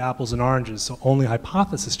totally apples and oranges, so only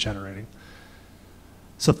hypothesis generating.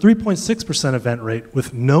 So 3.6% event rate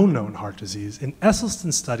with no known heart disease. In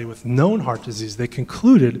Esselstyn's study with known heart disease, they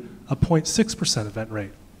concluded a 0.6% event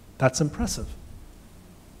rate. That's impressive.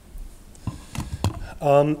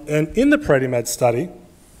 And in the PREDIMED study,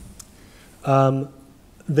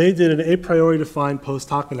 they did an a priori defined post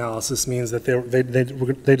hoc analysis, means that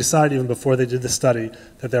they decided even before they did the study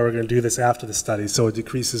that they were going to do this after the study, so it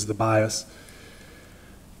decreases the bias.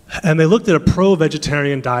 And they looked at a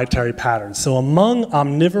pro-vegetarian dietary pattern. So among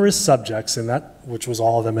omnivorous subjects in that, which was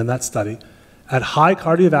all of them in that study, at high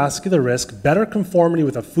cardiovascular risk, better conformity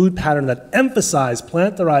with a food pattern that emphasized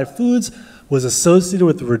plant-derived foods was associated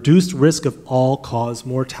with the reduced risk of all-cause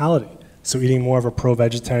mortality. So eating more of a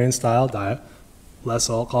pro-vegetarian style diet, less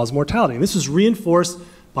all-cause mortality. And this was reinforced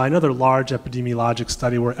by another large epidemiologic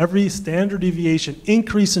study where every standard deviation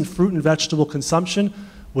increase in fruit and vegetable consumption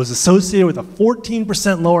was associated with a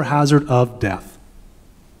 14% lower hazard of death.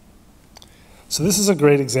 So this is a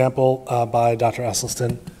great example by Dr.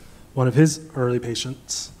 Esselstyn, one of his early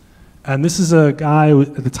patients. And this is a guy who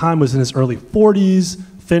at the time was in his early 40s,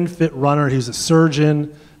 thin, fit runner. He was a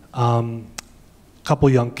surgeon, a couple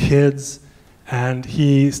young kids, and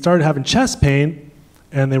he started having chest pain,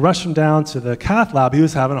 and they rushed him down to the cath lab. He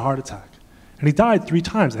was having a heart attack. And he died 3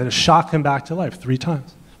 times. They had to shock him back to life 3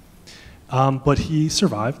 times. But he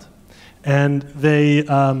survived. And they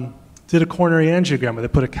did a coronary angiogram where they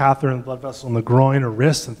put a catheter in the blood vessel in the groin or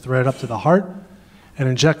wrist and thread it up to the heart and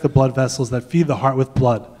inject the blood vessels that feed the heart with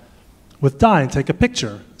blood with dye and take a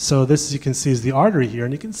picture. So this, you can see, is the artery here.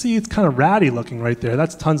 And you can see it's kind of ratty looking right there.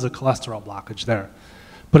 That's tons of cholesterol blockage there.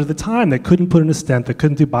 But at the time, they couldn't put in a stent, they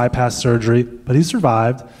couldn't do bypass surgery, but he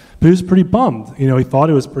survived. But he was pretty bummed. You know, he thought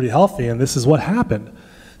he was pretty healthy, and this is what happened.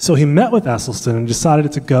 So he met with Esselstyn and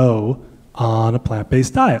decided to go on a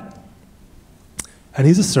plant-based diet. And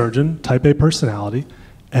he's a surgeon, type A personality,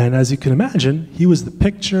 and as you can imagine, he was the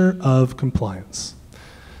picture of compliance.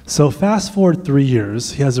 So fast forward 3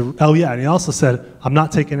 years, he has a, oh yeah, and he also said, I'm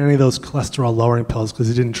not taking any of those cholesterol-lowering pills because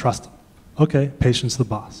he didn't trust them. Okay, patient's the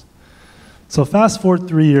boss. So fast forward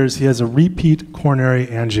 3 years, he has a repeat coronary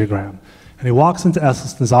angiogram. And he walks into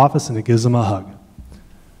Esselstyn's office and he gives him a hug.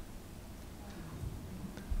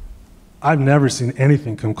 I've never seen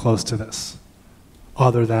anything come close to this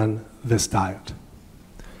other than this diet.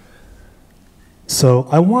 So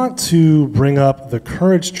I want to bring up the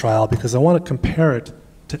COURAGE trial because I want to compare it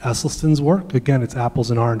to Esselstyn's work. Again, it's apples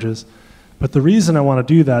and oranges. But the reason I want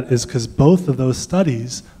to do that is because both of those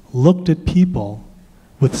studies looked at people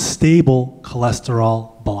with stable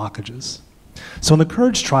cholesterol blockages. So in the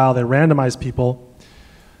COURAGE trial, they randomized people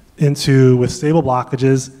with stable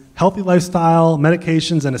blockages, healthy lifestyle,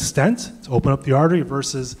 medications, and a stent to open up the artery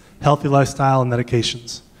versus healthy lifestyle and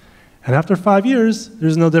medications. And after 5 years,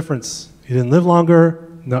 there's no difference. He didn't live longer,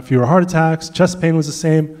 not fewer heart attacks, chest pain was the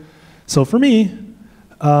same. So for me,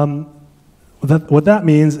 what that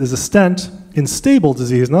means is a stent in stable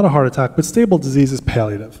disease, not a heart attack, but stable disease is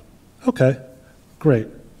palliative. Okay, great.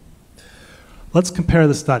 Let's compare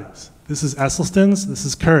the studies. This is Esselstyn's, this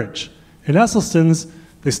is COURAGE. In Esselstyn's,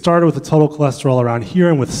 they started with a total cholesterol around here,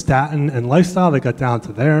 and with statin and lifestyle, they got down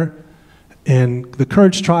to there. In the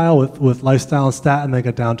COURAGE trial, with lifestyle and statin, they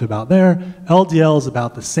got down to about there. LDL is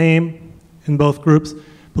about the same in both groups.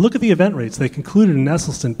 But look at the event rates. They concluded in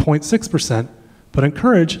Esselstyn 0.6%, but in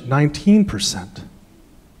COURAGE, 19%.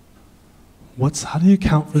 How do you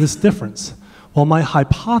account for this difference? Well, my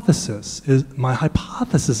hypothesis is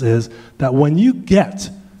that when you get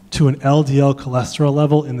to an LDL cholesterol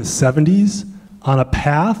level in the 70s on a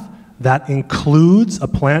path that includes a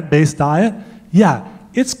plant-based diet, yeah,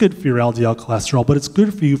 it's good for your LDL cholesterol, but it's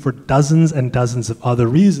good for you for dozens and dozens of other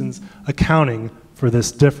reasons accounting for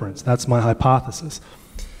this difference. That's my hypothesis.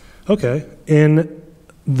 Okay, in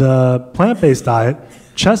the plant-based diet,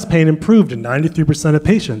 chest pain improved in 93% of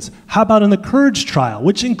patients. How about in the COURAGE trial,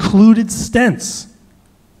 which included stents?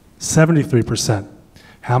 73%.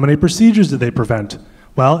 How many procedures did they prevent?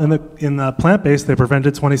 Well, in the plant-based, they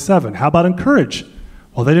prevented 27. How about in COURAGE?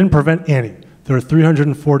 Well, they didn't prevent any. There were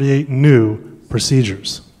 348 new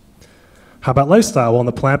procedures. How about lifestyle? Well, in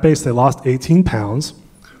the plant-based, they lost 18 pounds.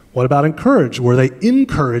 What about in COURAGE, where they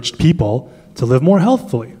encouraged people to live more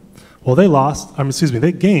healthfully? Well,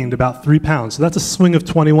 they gained about 3 pounds. So that's a swing of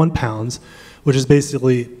 21 pounds, which is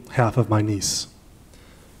basically half of my niece.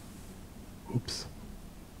 Oops.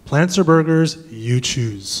 Plants or burgers, you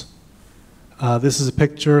choose. This is a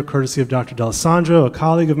picture courtesy of Dr. D'Alessandro, a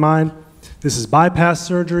colleague of mine. This is bypass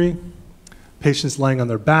surgery. Patients laying on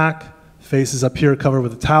their back, faces up here covered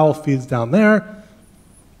with a towel, feeds down there.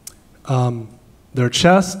 Their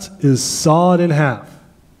chest is sawed in half.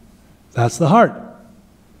 That's the heart.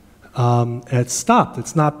 It's stopped,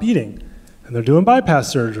 it's not beating. And they're doing bypass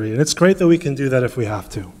surgery. And it's great that we can do that if we have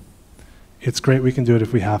to. It's great we can do it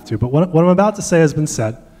if we have to. But what I'm about to say has been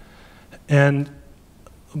said.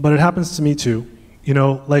 But it happens to me too. You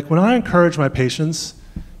know, like when I encourage my patients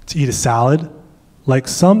to eat a salad, like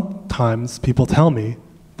sometimes people tell me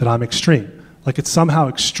that I'm extreme. Like it's somehow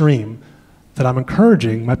extreme that I'm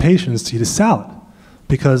encouraging my patients to eat a salad.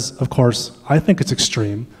 Because, of course, I think it's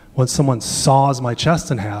extreme when someone saws my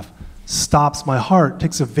chest in half, stops my heart,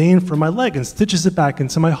 takes a vein from my leg and stitches it back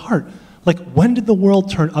into my heart. Like, when did the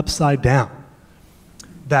world turn upside down?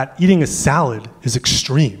 That eating a salad is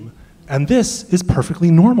extreme, and this is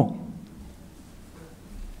perfectly normal.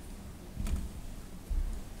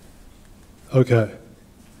 Okay,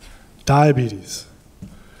 diabetes.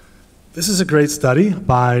 This is a great study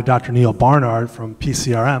by Dr. Neil Barnard from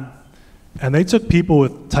PCRM. And they took people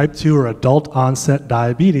with type 2 or adult onset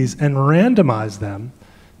diabetes and randomized them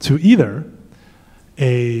to either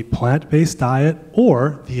a plant-based diet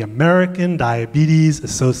or the American Diabetes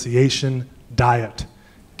Association diet.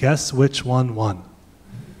 Guess which one won?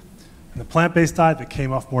 In the plant-based diet, they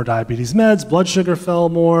came off more diabetes meds, blood sugar fell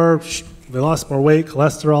more, they lost more weight,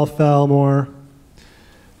 cholesterol fell more.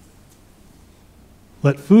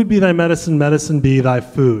 Let food be thy medicine, medicine be thy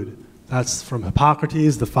food. That's from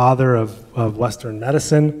Hippocrates, the father of Western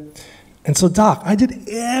medicine. And so, doc, I did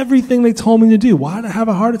everything they told me to do. Why did I have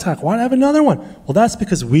a heart attack? Why did I have another one? Well, that's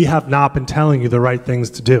because we have not been telling you the right things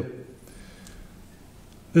to do.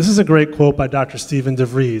 This is a great quote by Dr. Stephen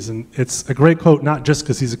DeVries, and it's a great quote not just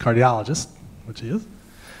because he's a cardiologist, which he is,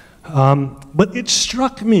 But it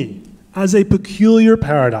struck me as a peculiar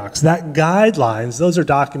paradox that guidelines, those are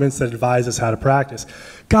documents that advise us how to practice,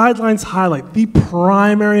 guidelines highlight the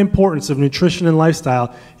primary importance of nutrition and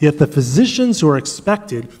lifestyle, yet the physicians who are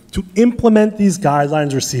expected to implement these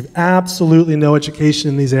guidelines receive absolutely no education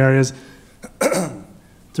in these areas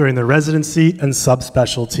during their residency and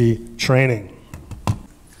subspecialty training.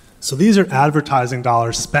 So these are advertising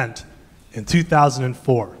dollars spent in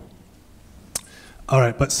 2004. All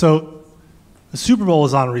right, but so the Super Bowl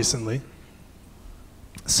was on recently.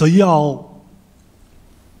 So y'all,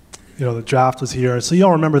 the draft was here. So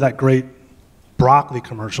y'all remember that great broccoli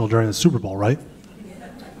commercial during the Super Bowl, right?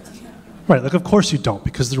 Right, like of course you don't,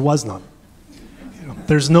 because there was none.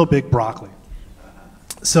 There's no big broccoli.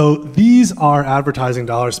 So these are advertising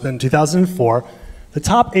dollars spent in 2004. The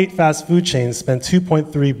top 8 fast food chains spent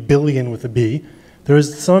 $2.3 billion with a B.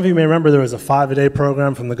 Some of you may remember there was a 5-a-day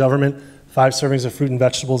program from the government, 5 servings of fruit and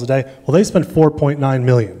vegetables a day. Well, they spent $4.9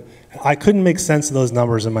 million. I couldn't make sense of those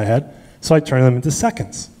numbers in my head, so I turned them into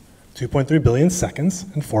seconds. 2.3 billion seconds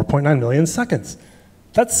and 4.9 million seconds.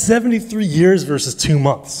 That's 73 years versus 2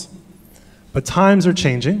 months. But times are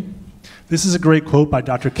changing. This is a great quote by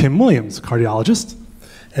Dr. Kim Williams, a cardiologist,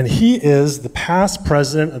 and he is the past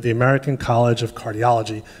president of the American College of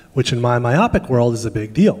Cardiology, which in my myopic world is a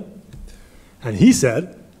big deal. And he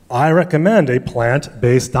said, I recommend a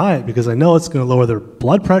plant-based diet because I know it's going to lower their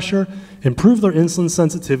blood pressure, improve their insulin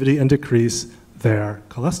sensitivity, and decrease their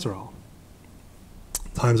cholesterol.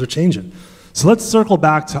 Times are changing. So let's circle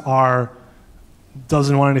back to our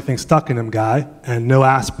doesn't want anything stuck in him guy and no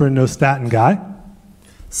aspirin, no statin guy.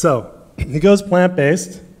 So he goes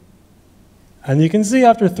plant-based, and you can see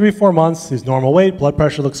after 3-4 months, he's normal weight, blood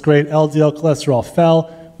pressure looks great, LDL cholesterol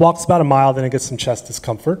fell, walks about a mile, then he gets some chest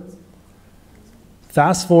discomfort.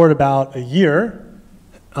 Fast forward about a year,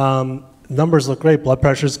 numbers look great, blood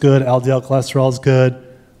pressure's good, LDL cholesterol is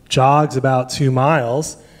good, jogs about 2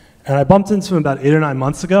 miles, and I bumped into him about 8 or 9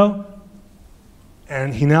 months ago,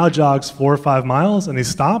 and he now jogs 4 or 5 miles, and he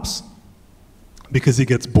stops because he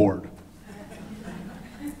gets bored.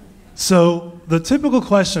 So the typical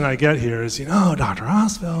question I get here is, Dr.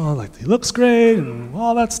 Ostfeld, like, he looks great, and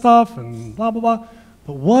all that stuff, and blah, blah, blah,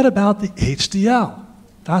 but what about the HDL?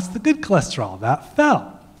 That's the good cholesterol. That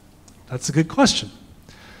fell. That's a good question.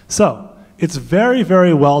 So it's very,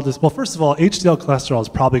 very well, first of all, HDL cholesterol is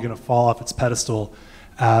probably going to fall off its pedestal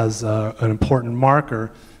as an important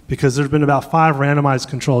marker because there's been about 5 randomized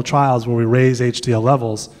controlled trials where we raise HDL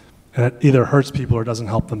levels and it either hurts people or doesn't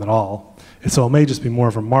help them at all. And so it may just be more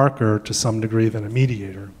of a marker to some degree than a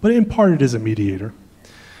mediator, but in part it is a mediator.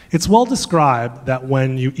 It's well described that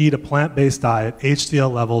when you eat a plant-based diet,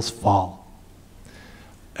 HDL levels fall.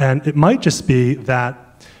 And it might just be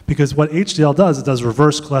that, because what HDL does, it does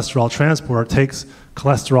reverse cholesterol transport. It takes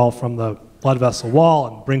cholesterol from the blood vessel wall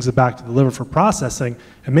and brings it back to the liver for processing.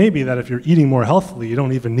 It may be that if you're eating more healthily, you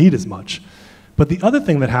don't even need as much. But the other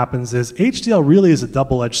thing that happens is HDL really is a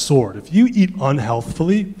double-edged sword. If you eat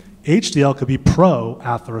unhealthfully, HDL could be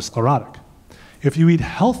pro-atherosclerotic. If you eat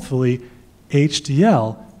healthfully,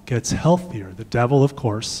 HDL gets healthier. The devil, of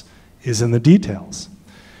course, is in the details.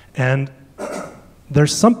 And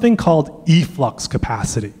there's something called efflux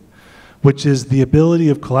capacity, which is the ability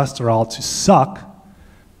of cholesterol to suck,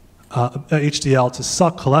 HDL to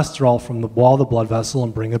suck cholesterol from the wall of the blood vessel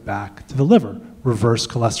and bring it back to the liver, reverse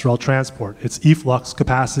cholesterol transport. It's efflux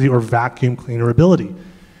capacity or vacuum cleaner ability.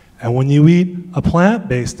 And when you eat a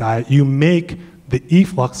plant-based diet, you make the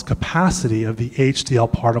efflux capacity of the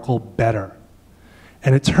HDL particle better.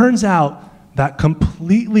 And it turns out that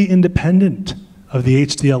completely independent of the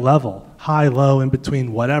HDL level, high, low, in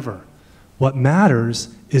between, whatever. What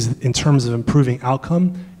matters is, in terms of improving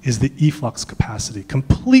outcome, is the efflux capacity,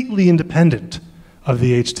 completely independent of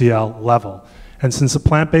the HDL level. And since a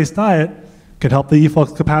plant-based diet can help the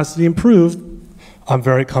efflux capacity improve, I'm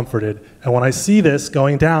very comforted. And when I see this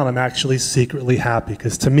going down, I'm actually secretly happy,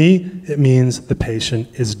 because to me, it means the patient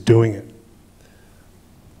is doing it.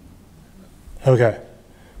 Okay.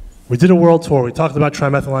 We did a world tour. We talked about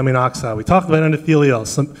trimethylamine oxide. We talked about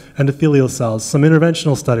endothelial cells, some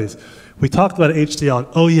interventional studies. We talked about HDL, and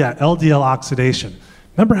oh yeah, LDL oxidation.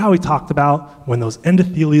 Remember how we talked about when those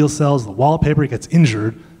endothelial cells, the wallpaper gets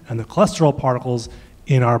injured, and the cholesterol particles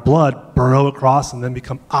in our blood burrow across and then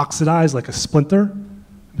become oxidized like a splinter,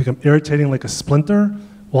 become irritating like a splinter?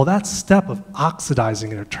 Well, that step of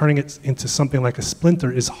oxidizing it or turning it into something like a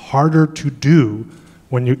splinter is harder to do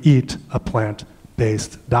when you eat a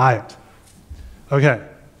plant-based diet. Okay,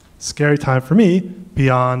 scary time for me,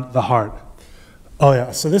 beyond the heart. Oh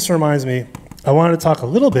yeah, so this reminds me, I wanted to talk a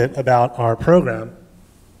little bit about our program.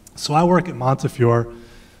 So I work at Montefiore.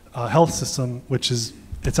 health system,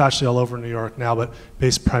 it's actually all over New York now, but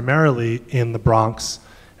based primarily in the Bronx,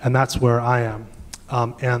 and that's where I am.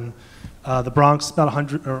 The Bronx, about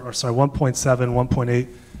 1.7, 1.8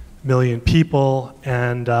 million people,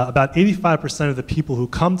 and about 85% of the people who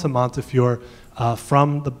come to Montefiore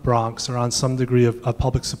from the Bronx are on some degree of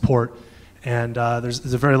public support, and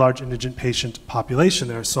there's a very large indigent patient population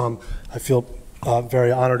there, so I feel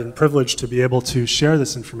very honored and privileged to be able to share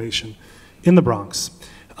this information in the Bronx.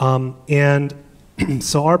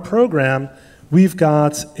 So our program, we've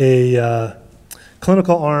got a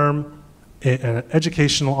clinical arm, an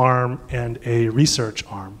educational arm, and a research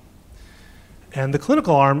arm. And the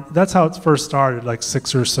clinical arm, that's how it first started, like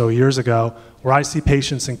 6 or so years ago, where I see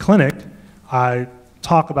patients in clinic. I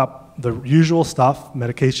talk about the usual stuff,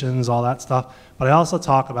 medications, all that stuff, but I also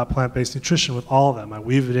talk about plant-based nutrition with all of them. I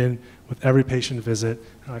weave it in with every patient visit,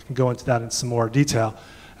 and I can go into that in some more detail.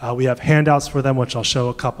 We have handouts for them, which I'll show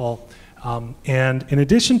a couple. And in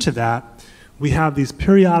addition to that, we have these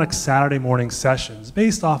periodic Saturday morning sessions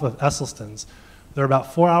based off of Esselstyn's. They're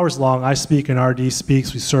about 4 hours long. I speak and RD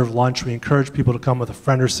speaks. We serve lunch. We encourage people to come with a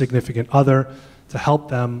friend or significant other to help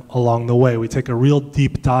them along the way. We take a real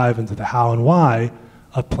deep dive into the how and why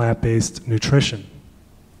of plant-based nutrition.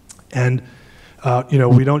 And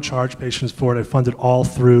we don't charge patients for it. I fund it all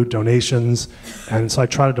through donations. And so I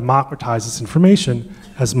try to democratize this information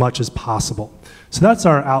as much as possible. So that's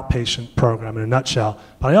our outpatient program in a nutshell.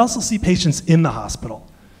 But I also see patients in the hospital.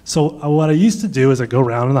 So what I used to do is I'd go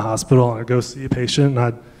around in the hospital and I'd go see a patient and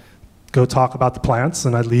I'd go talk about the plants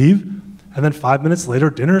and I'd leave. And then 5 minutes later,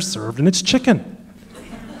 dinner's served and it's chicken.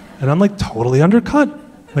 And I'm like totally undercut.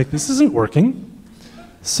 Like, this isn't working.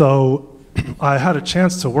 So I had a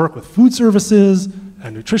chance to work with food services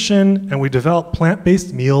and nutrition, and we developed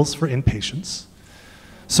plant-based meals for inpatients.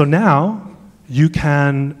 So now you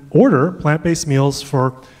can order plant-based meals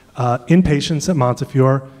for inpatients at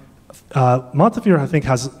Montefiore. Montefiore, I think,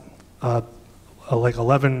 has like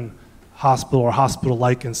 11 hospital or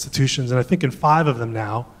hospital-like institutions, and I think in 5 of them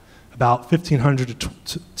now, about 1,500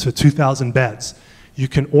 to 2,000 beds, you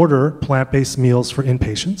can order plant-based meals for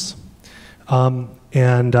inpatients.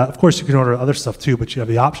 Of course, you can order other stuff too, but you have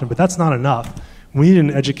the option, but that's not enough. We need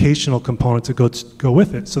an educational component to go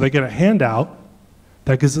with it. So they get a handout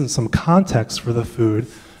that gives them some context for the food.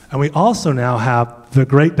 And we also now have the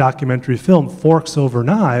great documentary film, Forks Over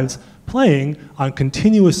Knives, playing on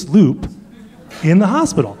continuous loop in the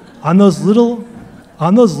hospital on those little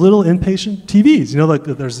inpatient TVs. You know, like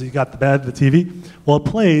you got the bed, the TV. Well, it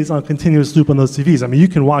plays on continuous loop on those TVs. I mean, you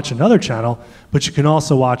can watch another channel, but you can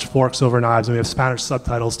also watch Forks Over Knives, and we have Spanish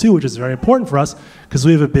subtitles too, which is very important for us because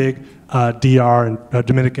we have a big DR and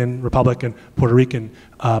Dominican Republic and Puerto Rican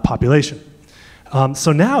population.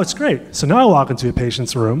 So now it's great. So now I walk into a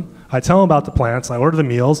patient's room, I tell them about the plants, I order the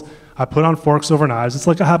meals, I put on Forks Over Knives. It's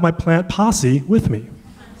like I have my plant posse with me.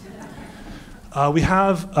 We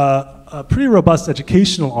have a pretty robust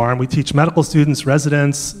educational arm. We teach medical students,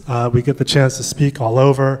 residents. We get the chance to speak all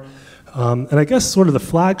over. And I guess sort of the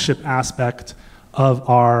flagship aspect of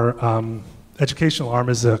our educational arm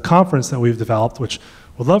is a conference that we've developed, which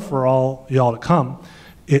we'd love for all y'all to come.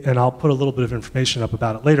 And I'll put a little bit of information up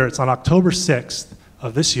about it later. It's on October 6th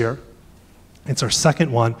of this year. It's our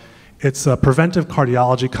second one. It's a preventive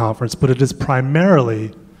cardiology conference, but it is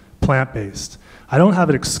primarily plant-based. I don't have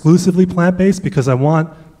it exclusively plant-based because I want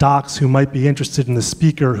docs who might be interested in the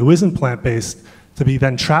speaker who isn't plant-based to be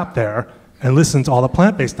then trapped there and listen to all the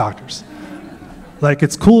plant-based doctors. Like,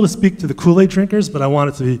 it's cool to speak to the Kool-Aid drinkers, but I want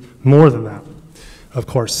it to be more than that, of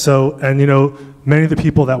course. So, and you know, many of the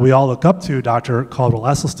people that we all look up to, Dr. Caldwell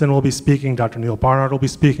Esselstyn will be speaking, Dr. Neil Barnard will be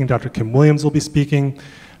speaking, Dr. Kim Williams will be speaking,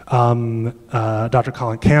 Dr.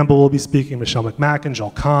 Colin Campbell will be speaking, Michelle McMacken,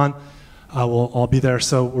 Joel Kahn will all be there.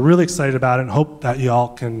 So we're really excited about it and hope that you all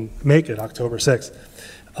can make it October 6th.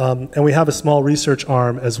 And we have a small research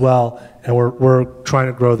arm as well, and we're trying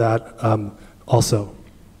to grow that also.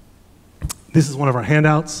 This is one of our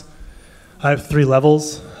handouts. I have 3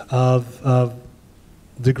 levels of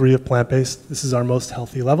degree of plant-based. This is our most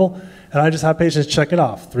healthy level. And I just have patients check it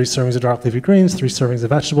off. 3 servings of dark leafy greens, 3 servings of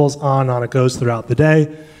vegetables, on and on it goes throughout the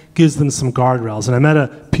day. Gives them some guardrails. And I met a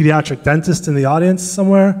pediatric dentist in the audience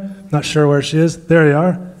somewhere. Not sure where she is. There you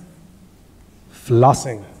are.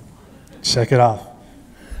 Flossing. Check it off.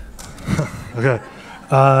 Okay.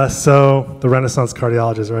 So the Renaissance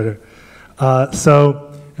cardiologist right here.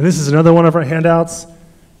 And this is another one of our handouts.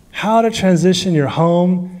 How to transition your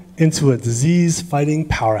home into a disease-fighting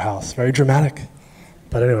powerhouse. Very dramatic.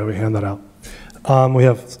 But anyway, we hand that out. We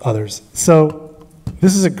have others. So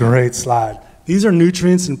this is a great slide. These are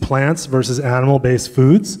nutrients in plants versus animal-based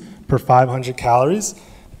foods per 500 calories.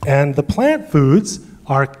 And the plant foods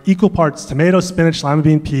are equal parts tomato, spinach, lima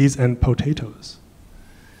bean, peas, and potatoes.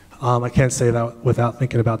 I can't say that without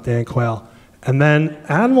thinking about Dan Quayle. And then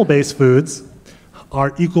animal-based foods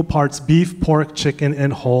are equal parts beef, pork, chicken,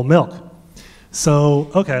 and whole milk. So,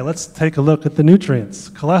 okay, let's take a look at the nutrients.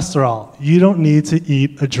 Cholesterol, you don't need to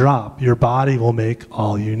eat a drop. Your body will make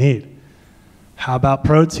all you need. How about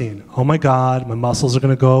protein? Oh my God, my muscles are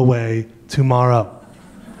gonna go away tomorrow.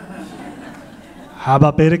 How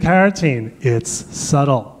about beta carotene? It's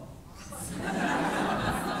subtle.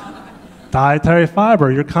 Dietary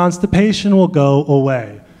fiber, your constipation will go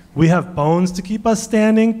away. We have bones to keep us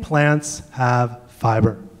standing, plants have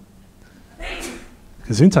fiber.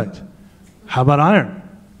 Gesundheit. How about iron?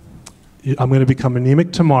 I'm going to become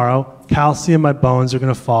anemic tomorrow. Calcium, my bones are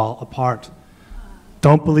going to fall apart.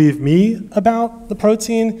 Don't believe me about the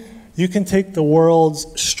protein? You can take the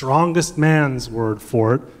world's strongest man's word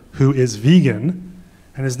for it, who is vegan,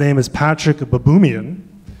 and his name is Patrick Baboumian,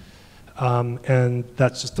 and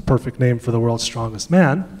that's just the perfect name for the world's strongest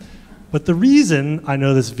man. But the reason I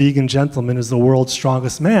know this vegan gentleman is the world's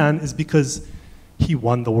strongest man is because he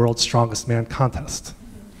won the world's strongest man contest.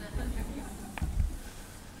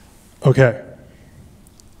 Okay,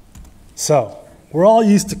 so we're all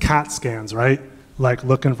used to CAT scans, right? Like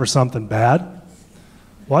looking for something bad.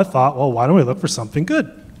 Well, I thought, well, why don't we look for something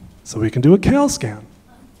good? So we can do a kale scan,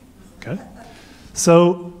 okay?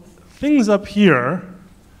 So things up here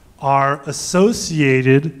are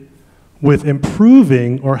associated with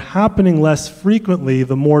improving or happening less frequently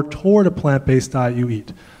the more toward a plant-based diet you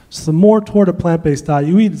eat. So the more toward a plant-based diet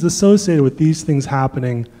you eat is associated with these things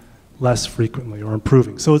happening less frequently or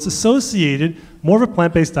improving. So it's associated, more of a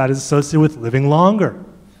plant-based diet is associated with living longer,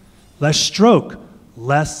 less stroke,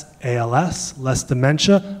 less ALS, less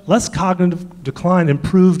dementia, less cognitive decline,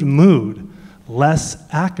 improved mood, less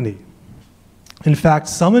acne. In fact,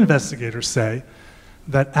 some investigators say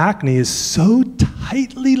that acne is so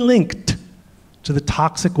tightly linked to the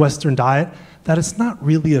toxic Western diet that it's not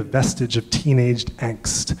really a vestige of teenage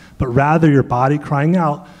angst, but rather your body crying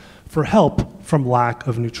out for help from lack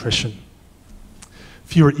of nutrition.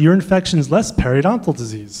 Fewer ear infections, less periodontal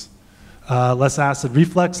disease, less acid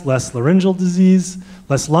reflux, less laryngeal disease,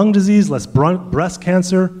 less lung disease, less breast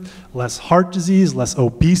cancer, less heart disease, less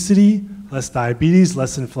obesity, less diabetes,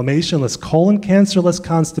 less inflammation, less colon cancer, less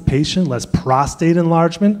constipation, less prostate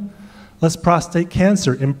enlargement, less prostate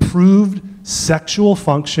cancer, improved sexual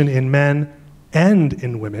function in men and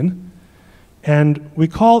in women. And we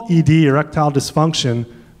call ED, erectile dysfunction,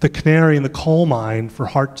 the canary in the coal mine for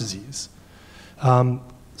heart disease.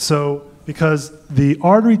 Because the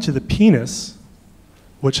artery to the penis,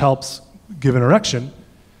 which helps give an erection,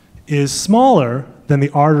 is smaller than the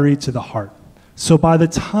artery to the heart. So by the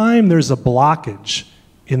time there's a blockage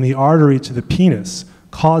in the artery to the penis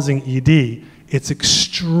causing ED, it's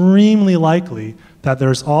extremely likely that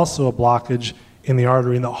there's also a blockage in the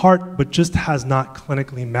artery in the heart, but just has not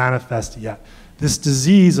clinically manifested yet. This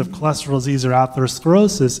disease of cholesterol disease or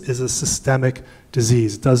atherosclerosis is a systemic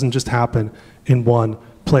disease. It doesn't just happen in one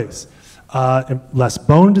place. Less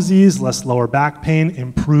bone disease, less lower back pain,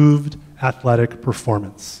 improved athletic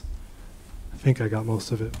performance. I think I got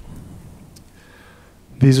most of it.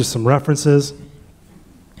 These are some references.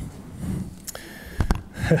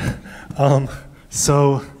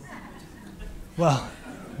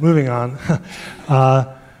 Moving on.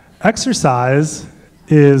 Exercise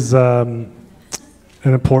is an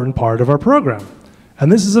important part of our program.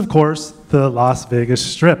 And this is, of course, the Las Vegas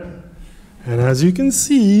Strip. And as you can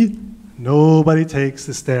see, nobody takes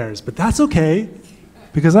the stairs. But that's okay,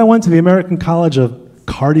 because I went to the American College of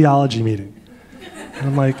Cardiology meeting. And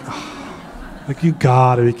I'm like, you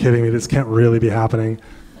gotta be kidding me, this can't really be happening.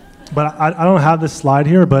 But I don't have this slide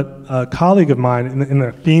here, but a colleague of mine, in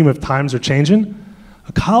the theme of times are changing,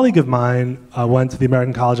 a colleague of mine went to the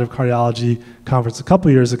American College of Cardiology conference a couple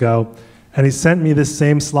years ago, and he sent me this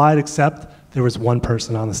same slide, except there was one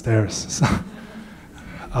person on the stairs.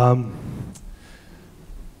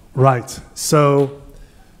 Right, so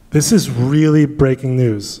this is really breaking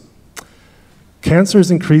news. Cancer is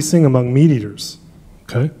increasing among meat eaters,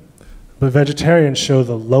 okay? But vegetarians show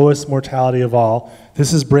the lowest mortality of all.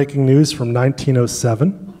 This is breaking news from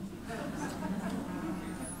 1907.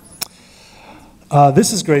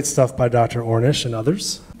 This is great stuff by Dr. Ornish and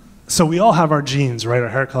others. So we all have our genes, right? Our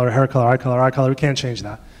hair color, eye color. We can't change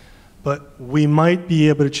that. But we might be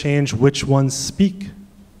able to change which ones speak.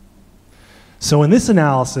 So in this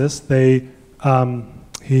analysis, he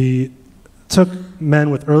took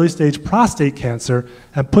men with early stage prostate cancer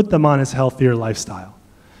and put them on his healthier lifestyle.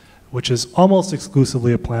 which is almost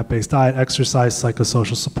exclusively a plant-based diet, exercise,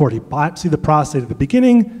 psychosocial support. He biopsied the prostate at the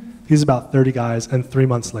beginning. These about 30 guys, and 3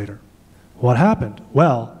 months later. What happened?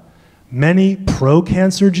 Well, many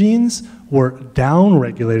pro-cancer genes were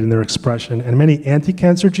down-regulated in their expression, and many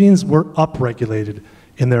anti-cancer genes were up-regulated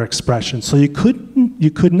in their expression. So you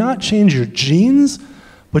could not change your genes,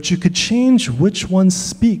 but you could change which ones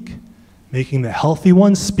speak, making the healthy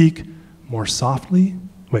ones speak more softly.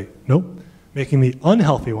 Making the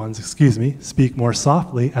unhealthy ones, speak more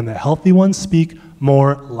softly, and the healthy ones speak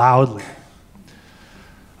more loudly.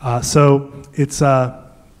 So it's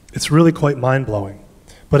really quite mind-blowing.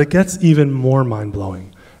 But it gets even more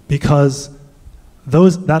mind-blowing because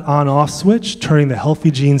that on-off switch, turning the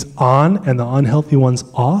healthy genes on and the unhealthy ones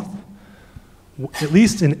off, at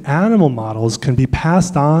least in animal models, can be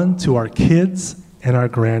passed on to our kids and our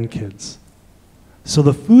grandkids. So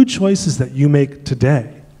the food choices that you make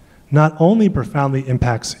today not only profoundly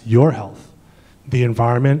impacts your health, the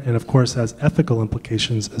environment, and of course has ethical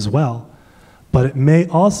implications as well, but it may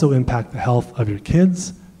also impact the health of your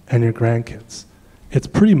kids and your grandkids. It's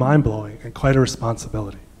pretty mind-blowing and quite a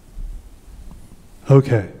responsibility.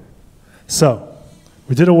 Okay, so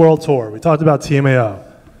we did a world tour. We talked about TMAO,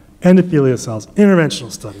 endothelial cells,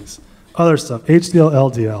 interventional studies, other stuff, HDL,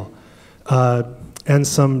 LDL, and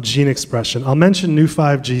some gene expression. I'll mention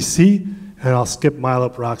Nu5GC, and I'll skip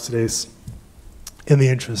myeloperoxidase in the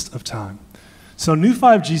interest of time. So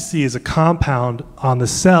Nu5GC is a compound on the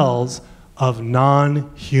cells of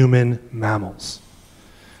non-human mammals.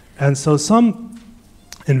 And so some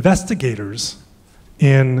investigators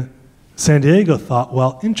in San Diego thought,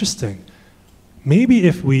 well, interesting. Maybe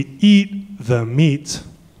if we eat the meat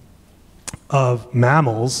of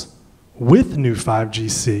mammals with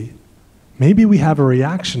Nu5GC, maybe we have a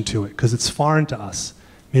reaction to it because it's foreign to us.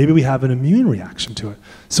 Maybe we have an immune reaction to it.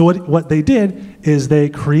 So what they did is they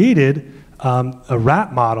created a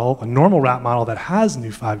rat model, a normal rat model that has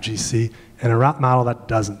Nu5GC, and a rat model that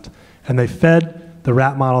doesn't. And they fed the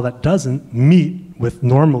rat model that doesn't meat with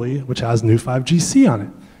normally, which has Nu5GC on it.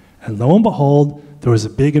 And lo and behold, there was a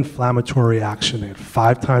big inflammatory reaction. They had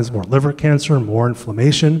 5 times more liver cancer, more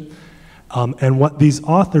inflammation. And what these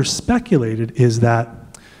authors speculated is that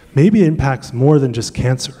maybe it impacts more than just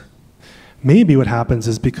cancer. Maybe what happens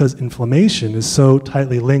is because inflammation is so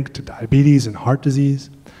tightly linked to diabetes and heart disease,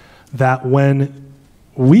 that when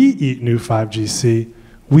we eat Nu5GC,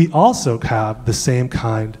 we also have the same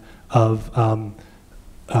kind of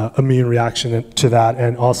immune reaction to that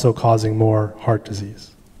and also causing more heart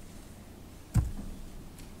disease.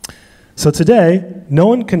 So today, no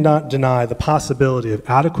one cannot deny the possibility of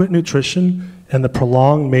adequate nutrition and the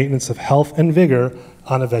prolonged maintenance of health and vigor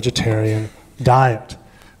on a vegetarian diet.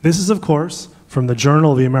 This is, of course, from the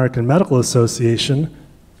Journal of the American Medical Association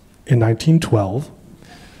in 1912,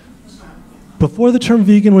 before the term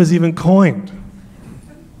vegan was even coined.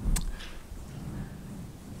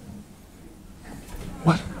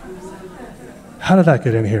 What? How did that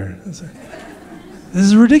get in here? This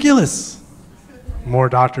is ridiculous. More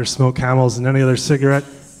doctors smoke Camels than any other cigarette.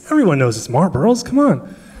 Everyone knows it's Marlboros, come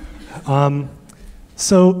on.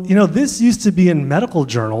 So, you know, this used to be in medical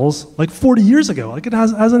journals like 40 years ago, like it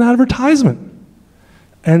has as an advertisement.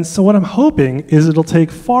 And so what I'm hoping is it'll take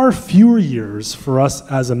far fewer years for us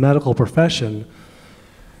as a medical profession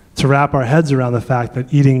to wrap our heads around the fact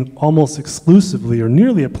that eating almost exclusively or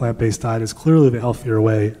nearly a plant-based diet is clearly the healthier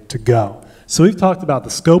way to go. So we've talked about the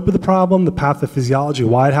scope of the problem, the pathophysiology,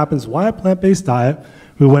 why it happens, why a plant-based diet.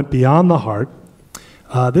 We went beyond the heart.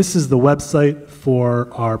 This is the website for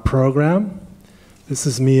our program. This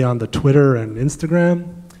is me on the Twitter and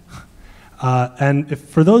Instagram. And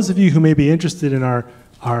for those of you who may be interested in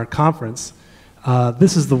our conference,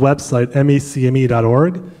 this is the website,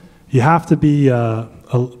 mecme.org. You have to be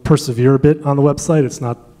persevere a bit on the website. It's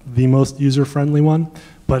not the most user-friendly one,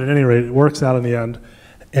 but at any rate, it works out in the end.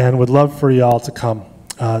 And would love for y'all to come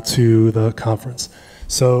to the conference.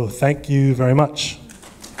 So thank you very much.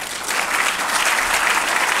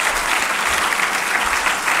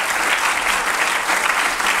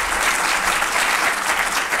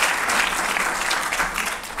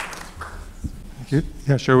 Thank you.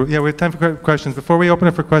 Yeah, sure. Yeah, we have time for questions. Before we open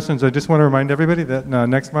it for questions, I just want to remind everybody that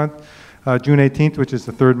next month, June 18th, which is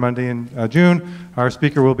the third Monday in June, our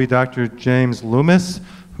speaker will be Dr. James Loomis,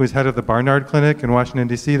 who is head of the Barnard Clinic in Washington,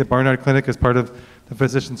 D.C. The Barnard Clinic is part of the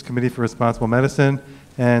Physicians Committee for Responsible Medicine,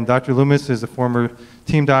 and Dr. Loomis is a former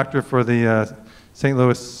team doctor for the St.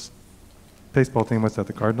 Louis baseball team. What's that,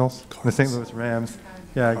 the Cardinals? The St. Louis Rams.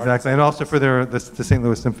 Yeah, exactly, and also for the St.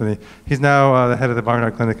 Louis Symphony. He's now the head of the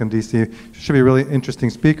Barnard Clinic in D.C. Should be a really interesting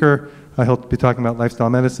speaker. He'll be talking about lifestyle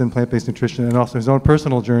medicine, plant-based nutrition, and also his own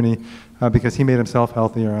personal journey because he made himself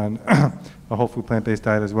healthier on a whole food plant-based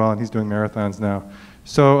diet as well, and he's doing marathons now.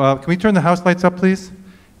 So can we turn the house lights up, please?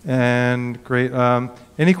 And great.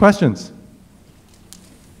 Any questions?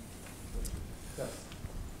 Yes,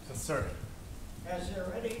 sir. Has there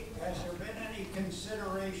been any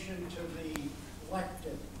consideration to the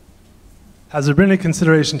lectin? Has there been any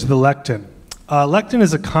consideration to the lectin? Lectin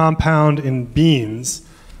is a compound in beans,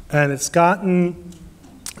 and it's gotten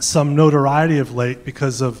some notoriety of late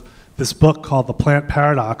because of this book called The Plant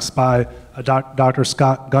Paradox by Dr.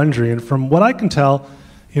 Scott Gundry. And from what I can tell,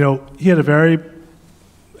 he had a very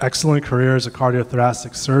excellent career as a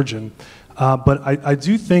cardiothoracic surgeon, but I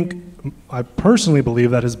personally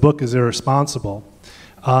believe that his book is irresponsible.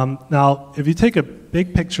 Now, if you take a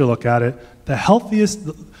big picture look at it,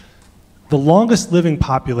 the longest living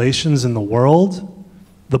populations in the world,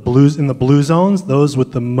 in the blue zones, those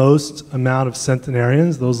with the most amount of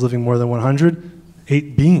centenarians, those living more than 100,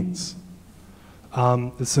 ate beans.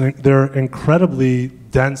 They're incredibly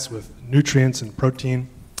dense with nutrients and protein.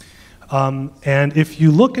 And if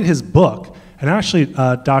you look at his book, and actually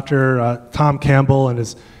Dr. Tom Campbell and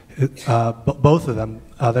both of them,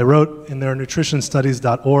 they wrote in their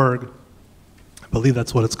nutritionstudies.org, I believe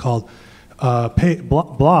that's what it's called,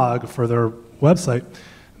 blog for their website,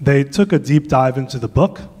 they took a deep dive into the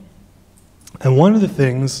book. And one of the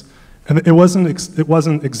things, and it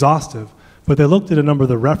wasn't exhaustive, but they looked at a number of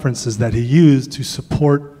the references that he used to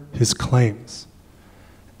support his claims.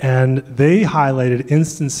 And they highlighted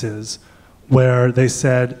instances where they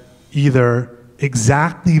said either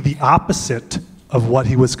exactly the opposite of what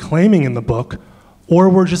he was claiming in the book, or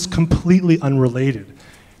were just completely unrelated.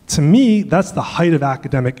 To me, that's the height of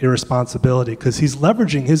academic irresponsibility, because he's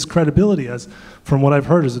leveraging his credibility as, from what I've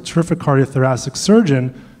heard, as a terrific cardiothoracic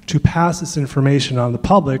surgeon to pass this information on the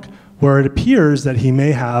public where it appears that he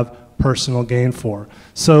may have personal gain for.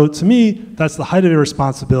 So to me, that's the height of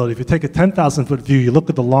irresponsibility. If you take a 10,000-foot view, you look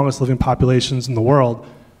at the longest living populations in the world,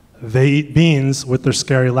 they eat beans with their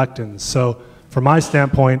scary lectins. So from my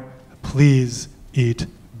standpoint, please eat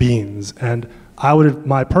beans. And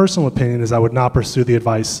my personal opinion is I would not pursue the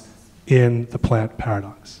advice in the plant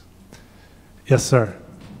paradox. Yes, sir.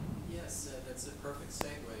 Yes, that's a perfect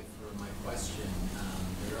segue for my question.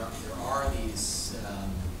 There are these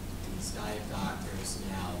diet doctors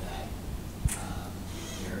now that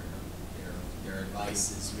their advice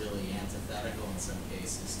is really antithetical in some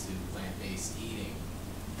cases to plant-based eating.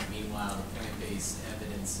 Meanwhile, the plant-based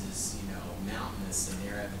evidence is, mountainous, and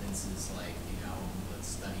their evidence is like, a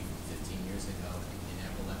study from 15 years ago in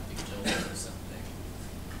epileptic children or something.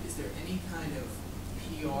 Is there any kind of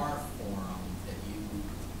PR forum that you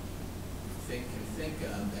can think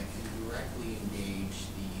of that can directly engage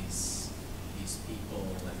these people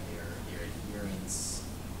and their adherents?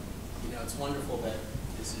 It's wonderful that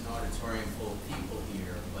there's an auditorium full of people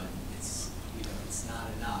here, but it's not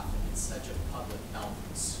enough, and it's such a public health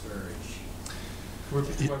scourge.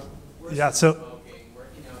 Yeah, so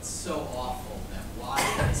it's so awful that why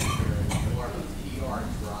isn't there more of a PR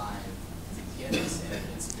drive to get this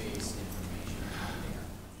evidence-based information out there?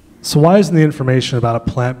 So why isn't the information about a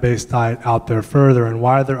plant-based diet out there further, and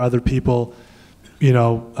why are there other people,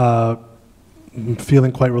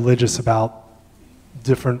 feeling quite religious about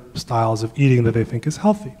different styles of eating that they think is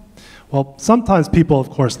healthy? Well, sometimes people, of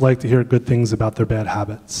course, like to hear good things about their bad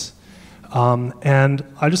habits. And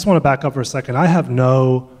I just want to back up for a second. I have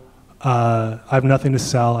nothing to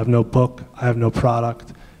sell. I have no book. I have no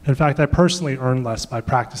product. In fact, I personally earn less by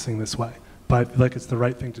practicing this way. But I feel like it's the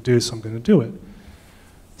right thing to do, so I'm going to do it.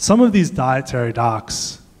 Some of these dietary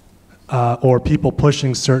docs or people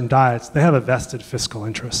pushing certain diets, they have a vested fiscal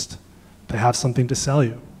interest. They have something to sell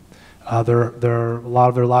you. A lot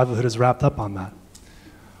of their livelihood is wrapped up on that.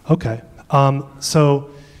 Okay.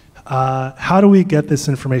 How do we get this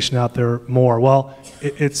information out there more? Well,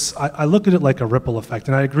 I look at it like a ripple effect,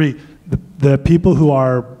 and I agree. The people who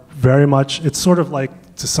are very much, it's sort of like,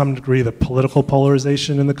 to some degree, the political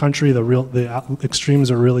polarization in the country, the extremes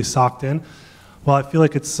are really socked in. Well, I feel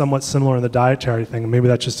like it's somewhat similar in the dietary thing, and maybe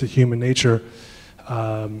that's just a human nature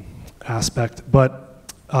aspect. But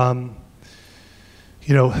getting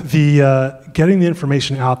the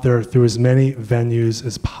information out there through as many venues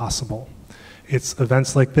as possible. It's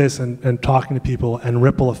events like this and talking to people and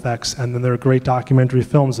ripple effects, and then there are great documentary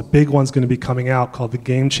films. A big one's going to be coming out called The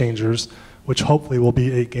Game Changers, which hopefully will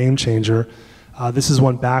be a game changer. This is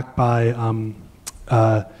one backed by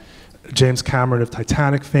James Cameron of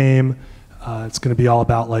Titanic fame. It's going to be all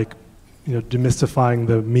about demystifying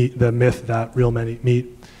the myth that real men eat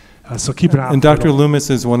meat. So keep an eye out. And Dr. Loomis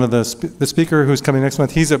is one of the speaker who's coming next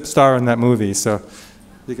month. He's a star in that movie, so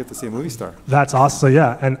you get to see a movie star. That's awesome. So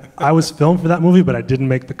yeah, and I was filmed for that movie, but I didn't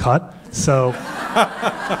make the cut. So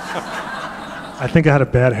I think I had a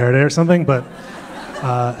bad hair day or something. But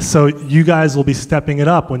so you guys will be stepping it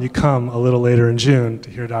up when you come a little later in June to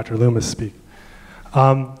hear Dr. Loomis speak.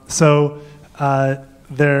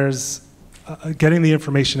 There's getting the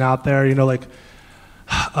information out there.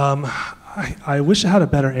 I wish I had a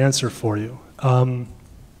better answer for you.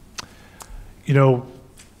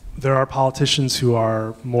 There are politicians who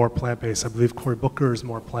are more plant-based. I believe Cory Booker is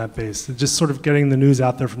more plant-based. Just sort of getting the news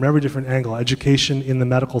out there from every different angle, education in the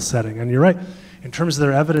medical setting. And you're right, in terms of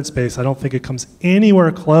their evidence base, I don't think it comes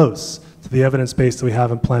anywhere close to the evidence base that we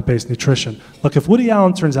have in plant-based nutrition. Look, if Woody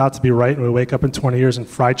Allen turns out to be right and we wake up in 20 years and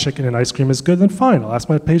fried chicken and ice cream is good, then fine, I'll ask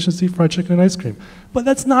my patients to eat fried chicken and ice cream. But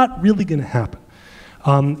that's not really gonna happen.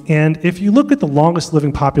 And if you look at the longest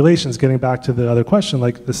living populations, getting back to the other question,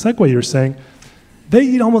 like the segue you were saying, they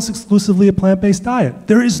eat almost exclusively a plant-based diet.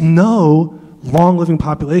 There is no long living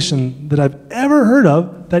population that I've ever heard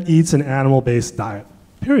of that eats an animal-based diet,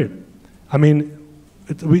 period. I mean,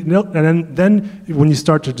 and then when you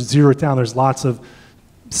start to zero it down, there's lots of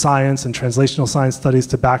science and translational science studies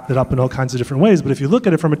to back that up in all kinds of different ways. But if you look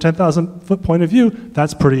at it from a 10,000-foot point of view,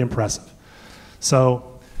 that's pretty impressive.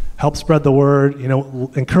 So help spread the word,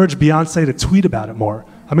 encourage Beyonce to tweet about it more.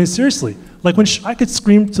 I mean, seriously, like when I could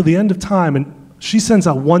scream to the end of time and she sends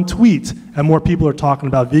out one tweet and more people are talking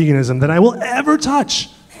about veganism than I will ever touch.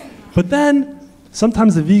 But then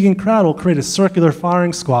sometimes the vegan crowd will create a circular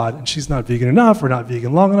firing squad and she's not vegan enough or not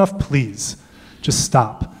vegan long enough. Please, just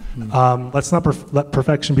stop. Let's not let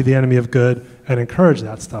perfection be the enemy of good and encourage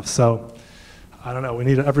that stuff. So I don't know, we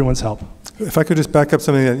need everyone's help. If I could just back up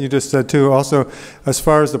something that you just said too, also as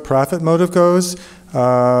far as the profit motive goes,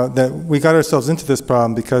 that we got ourselves into this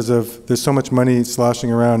problem because there's so much money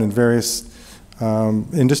sloshing around in various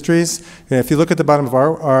industries. And if you look at the bottom of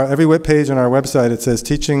every web page on our website, it says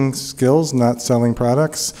teaching skills, not selling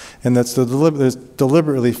products, and that's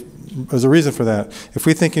deliberately, there's a reason for that. If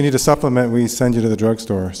we think you need a supplement, we send you to the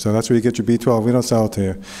drugstore. So that's where you get your B12. We don't sell it to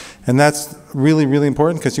you. And that's really, really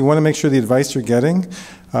important because you want to make sure the advice you're getting,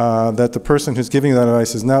 that the person who's giving you that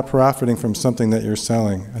advice is not profiting from something that you're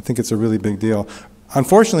selling. I think it's a really big deal.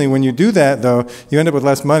 Unfortunately, when you do that, though, you end up with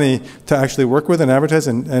less money to actually work with and advertise.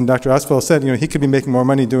 And Dr. Ostfeld said, he could be making more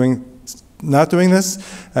money not doing this,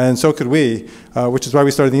 and so could we, which is why we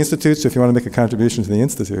started the Institute. So if you want to make a contribution to the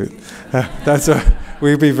Institute,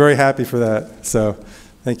 we'd be very happy for that. So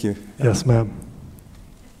thank you. Yes, ma'am.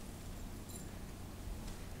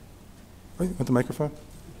 Wait, want the microphone?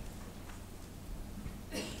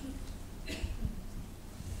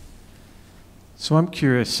 So I'm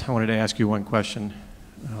curious, I wanted to ask you one question.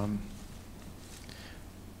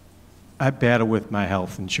 I battle with my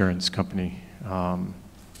health insurance company, and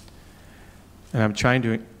I'm trying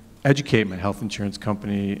to educate my health insurance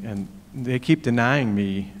company, and they keep denying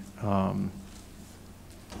me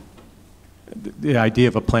the idea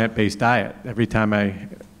of a plant-based diet. Every time I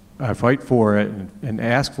fight for it and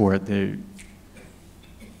ask for it,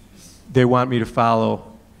 they want me to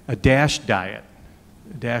follow a DASH diet.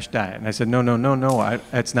 And I said, no,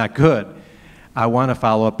 that's not good. I want to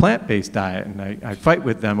follow a plant-based diet, and I fight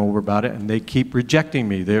with them over about it, and they keep rejecting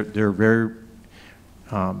me. They're very,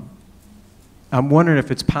 I'm wondering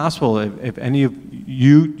if it's possible if any of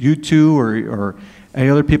you two or any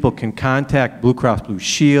other people can contact Blue Cross Blue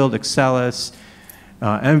Shield, Excelis,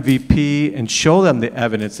 MVP, and show them the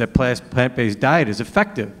evidence that plant-based diet is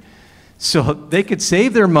effective. So they could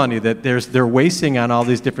save their money that they're wasting on all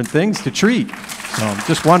these different things to treat. So I'm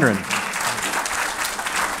just wondering.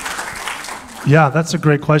 Yeah, that's a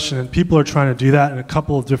great question, and people are trying to do that in a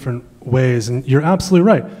couple of different ways, and you're absolutely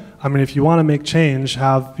right. I mean, if you want to make change,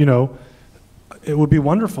 it would be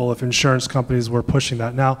wonderful if insurance companies were pushing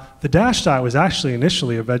that. Now, the DASH diet was actually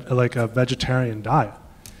initially like a vegetarian diet.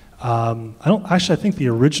 I think the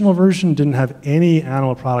original version didn't have any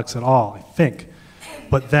animal products at all, I think.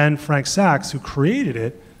 But then Frank Sachs, who created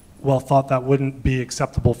it, thought that wouldn't be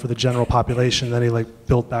acceptable for the general population. Then he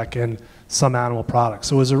built back in some animal products.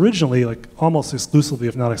 So it was originally almost exclusively,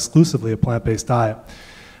 if not exclusively, a plant-based diet.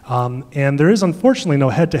 And there is unfortunately no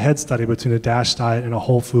head-to-head study between a DASH diet and a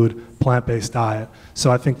whole food plant-based diet.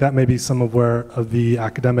 So I think that may be some of where the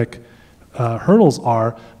academic hurdles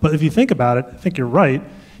are. But if you think about it, I think you're right.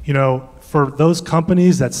 For those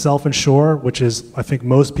companies that self-insure, which is, I think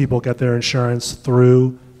most people get their insurance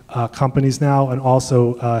through companies now, and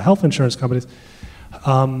also health insurance companies,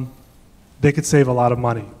 they could save a lot of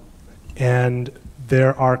money. And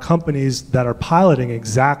there are companies that are piloting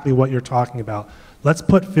exactly what you're talking about. Let's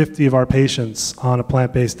put 50 of our patients on a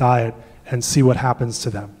plant-based diet and see what happens to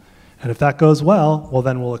them. And if that goes well,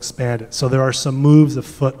 then we'll expand it. So there are some moves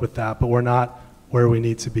afoot with that, but we're not where we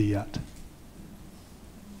need to be yet.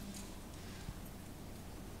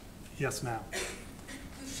 Yes, ma'am.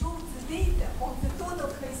 You showed the data on the total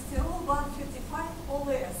cholesterol 155 or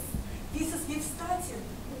less. This is with statin,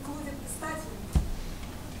 including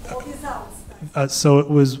statin, or without statin? So it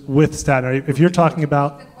was with statin. If you're talking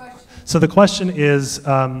about, so the question is,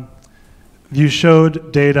 you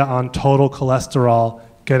showed data on total cholesterol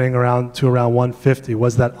getting around 150.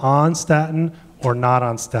 Was that on statin or not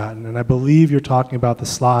on statin? And I believe you're talking about the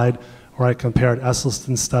slide where I compared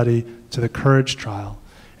Esselstyn's study to the Courage trial.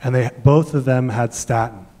 And both of them had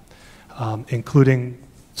statin, including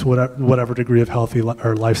to whatever degree of healthy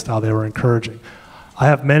or lifestyle they were encouraging. I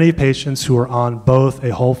have many patients who are on both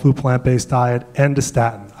a whole food plant-based diet and a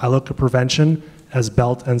statin. I look at prevention as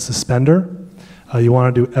belt and suspender. You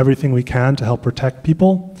want to do everything we can to help protect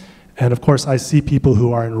people. And of course, I see people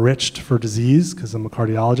who are enriched for disease, because I'm a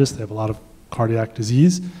cardiologist, they have a lot of cardiac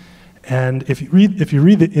disease. And if you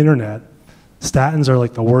read the internet, statins are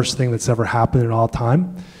like the worst thing that's ever happened of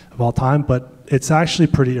all time, but it's actually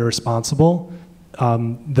pretty irresponsible.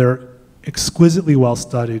 They're exquisitely well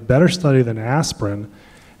studied, better studied than aspirin,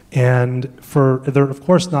 and they're of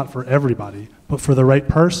course not for everybody, but for the right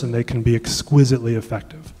person, they can be exquisitely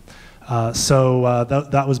effective.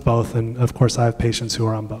 That was both, and of course I have patients who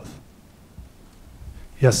are on both.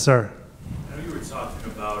 Yes, sir. I know you were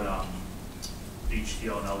talking about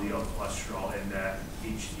HDL and LDL cholesterol, and that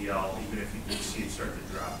HDL, even if you do see it start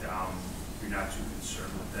to drop down, you're not too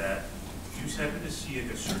concerned with that. Do you happen to see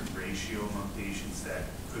like a certain ratio among patients that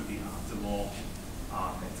could be optimal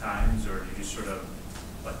at times, or do you just sort of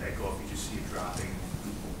let that go if you just see it dropping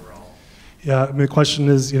overall? Yeah, I mean, the question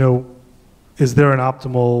is, is there an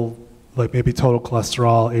optimal, like maybe total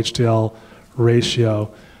cholesterol, HDL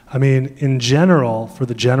ratio? I mean, in general, for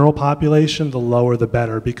the general population, the lower the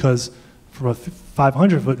better, because from a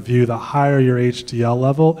 500-foot view, the higher your HDL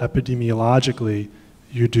level, epidemiologically,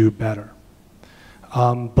 you do better.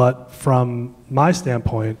 But from my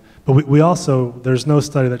standpoint, we also, there's no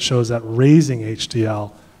study that shows that raising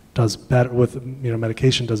HDL does better with,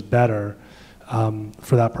 medication does better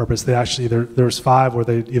for that purpose. They actually, there's 5 where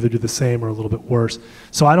they either do the same or a little bit worse.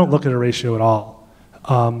 So I don't look at a ratio at all.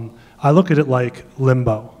 I look at it like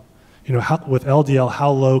limbo. With LDL,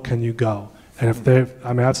 how low can you go? And if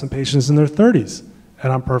I have some patients in their 30s,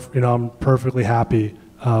 and I'm perfectly happy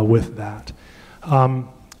with that.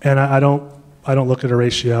 And I don't look at a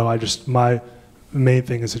ratio. My main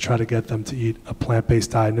thing is to try to get them to eat a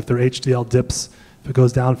plant-based diet. And if their HDL dips, if it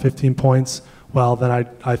goes down 15 points, well, then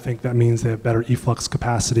I think that means they have better efflux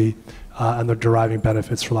capacity, and they're deriving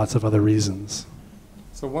benefits for lots of other reasons.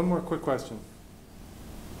 So one more quick question.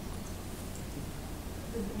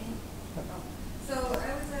 So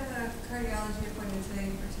I was at a cardiology appointment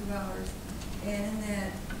today for 2 hours, and in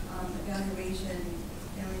that evaluation,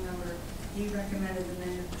 family member, he recommended the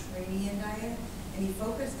Mediterranean diet, and he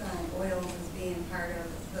focused on oils as being part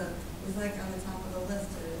of it was like on the top of the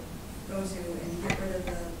list to go to and get rid of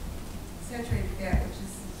the saturated fat, which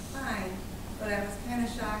is fine, but I was kind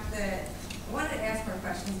of shocked that I wanted to ask more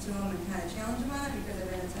questions to him and kind of challenge him on it because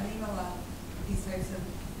I've been attending a lot of these types of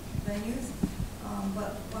venues.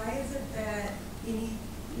 But why is it that he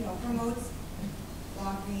promotes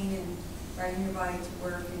walking and riding your bike to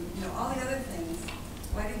work and all the other things?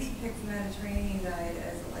 Why did he pick the Mediterranean diet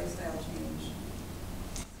as a lifestyle change?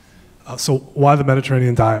 So why the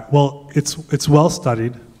Mediterranean diet? Well, it's well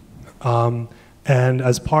studied, and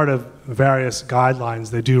as part of various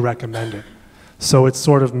guidelines, they do recommend it. So it's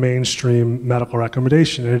sort of mainstream medical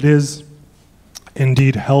recommendation, and it is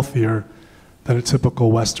indeed healthier than a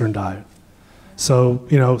typical Western diet. So,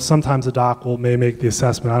 sometimes a doc may make the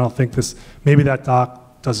assessment. I don't think maybe that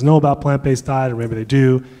doc doesn't know about plant-based diet, or maybe they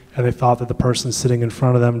do, and they thought that the person sitting in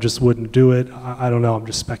front of them just wouldn't do it. I don't know, I'm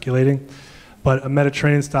just speculating. But a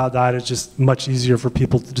Mediterranean-style diet is just much easier for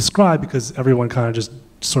people to describe because everyone kind of just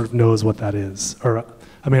sort of knows what that is. Or,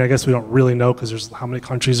 I guess we don't really know because there's how many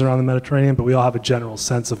countries are on the Mediterranean, but we all have a general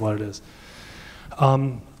sense of what it is.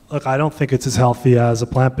 Look, I don't think it's as healthy as a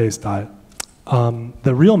plant-based diet.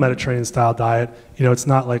 The real Mediterranean-style diet, it's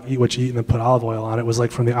not like eat what you eat and then put olive oil on it. It was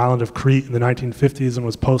like from the island of Crete in the 1950s and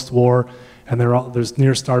was post-war, and there's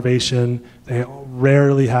near starvation. They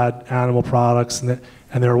rarely had animal products, and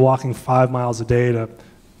they were walking 5 miles a day to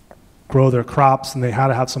grow their crops, and they had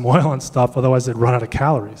to have some oil and stuff, otherwise they'd run out of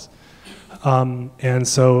calories. And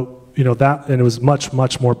so, and it was much,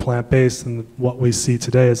 much more plant-based than what we see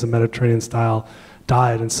today as a Mediterranean-style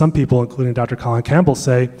diet. And some people, including Dr. Colin Campbell,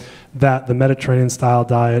 say that the Mediterranean-style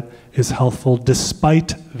diet is healthful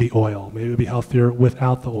despite the oil. Maybe it would be healthier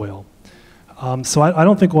without the oil. So I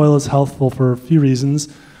don't think oil is healthful for a few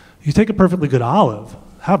reasons. You take a perfectly good olive,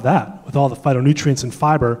 have that with all the phytonutrients and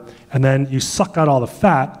fiber, and then you suck out all the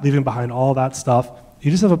fat, leaving behind all that stuff.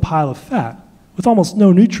 You just have a pile of fat with almost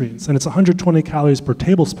no nutrients, and it's 120 calories per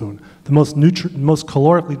tablespoon, the most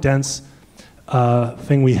calorically dense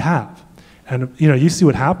thing we have. And you see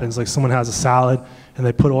what happens, like someone has a salad, and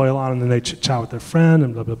they put oil on, and then they chit-chat with their friend,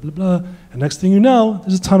 and blah, blah, blah, blah. And next thing you know,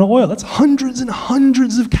 there's a ton of oil. That's hundreds and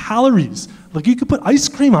hundreds of calories. Like, you could put ice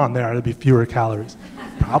cream on there, it'd be fewer calories.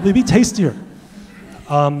 Probably be tastier.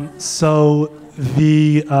 And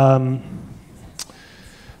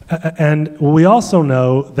we also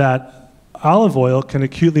know that olive oil can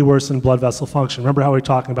acutely worsen blood vessel function. Remember how we were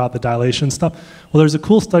talking about the dilation stuff? Well, there's a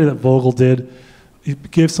cool study that Vogel did. You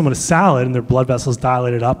gave someone a salad and their blood vessels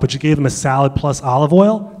dilated up, but you gave them a salad plus olive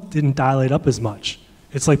oil, didn't dilate up as much.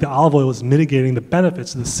 It's like the olive oil was mitigating the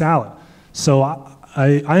benefits of the salad. So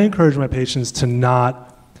I encourage my patients to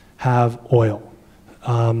not have oil.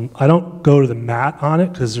 I don't go to the mat on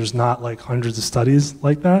it because there's not like hundreds of studies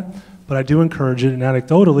like that, but I do encourage it. And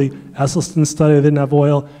anecdotally, Esselstyn's study didn't have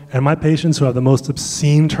oil, and my patients who have the most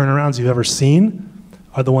obscene turnarounds you've ever seen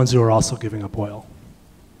are the ones who are also giving up oil.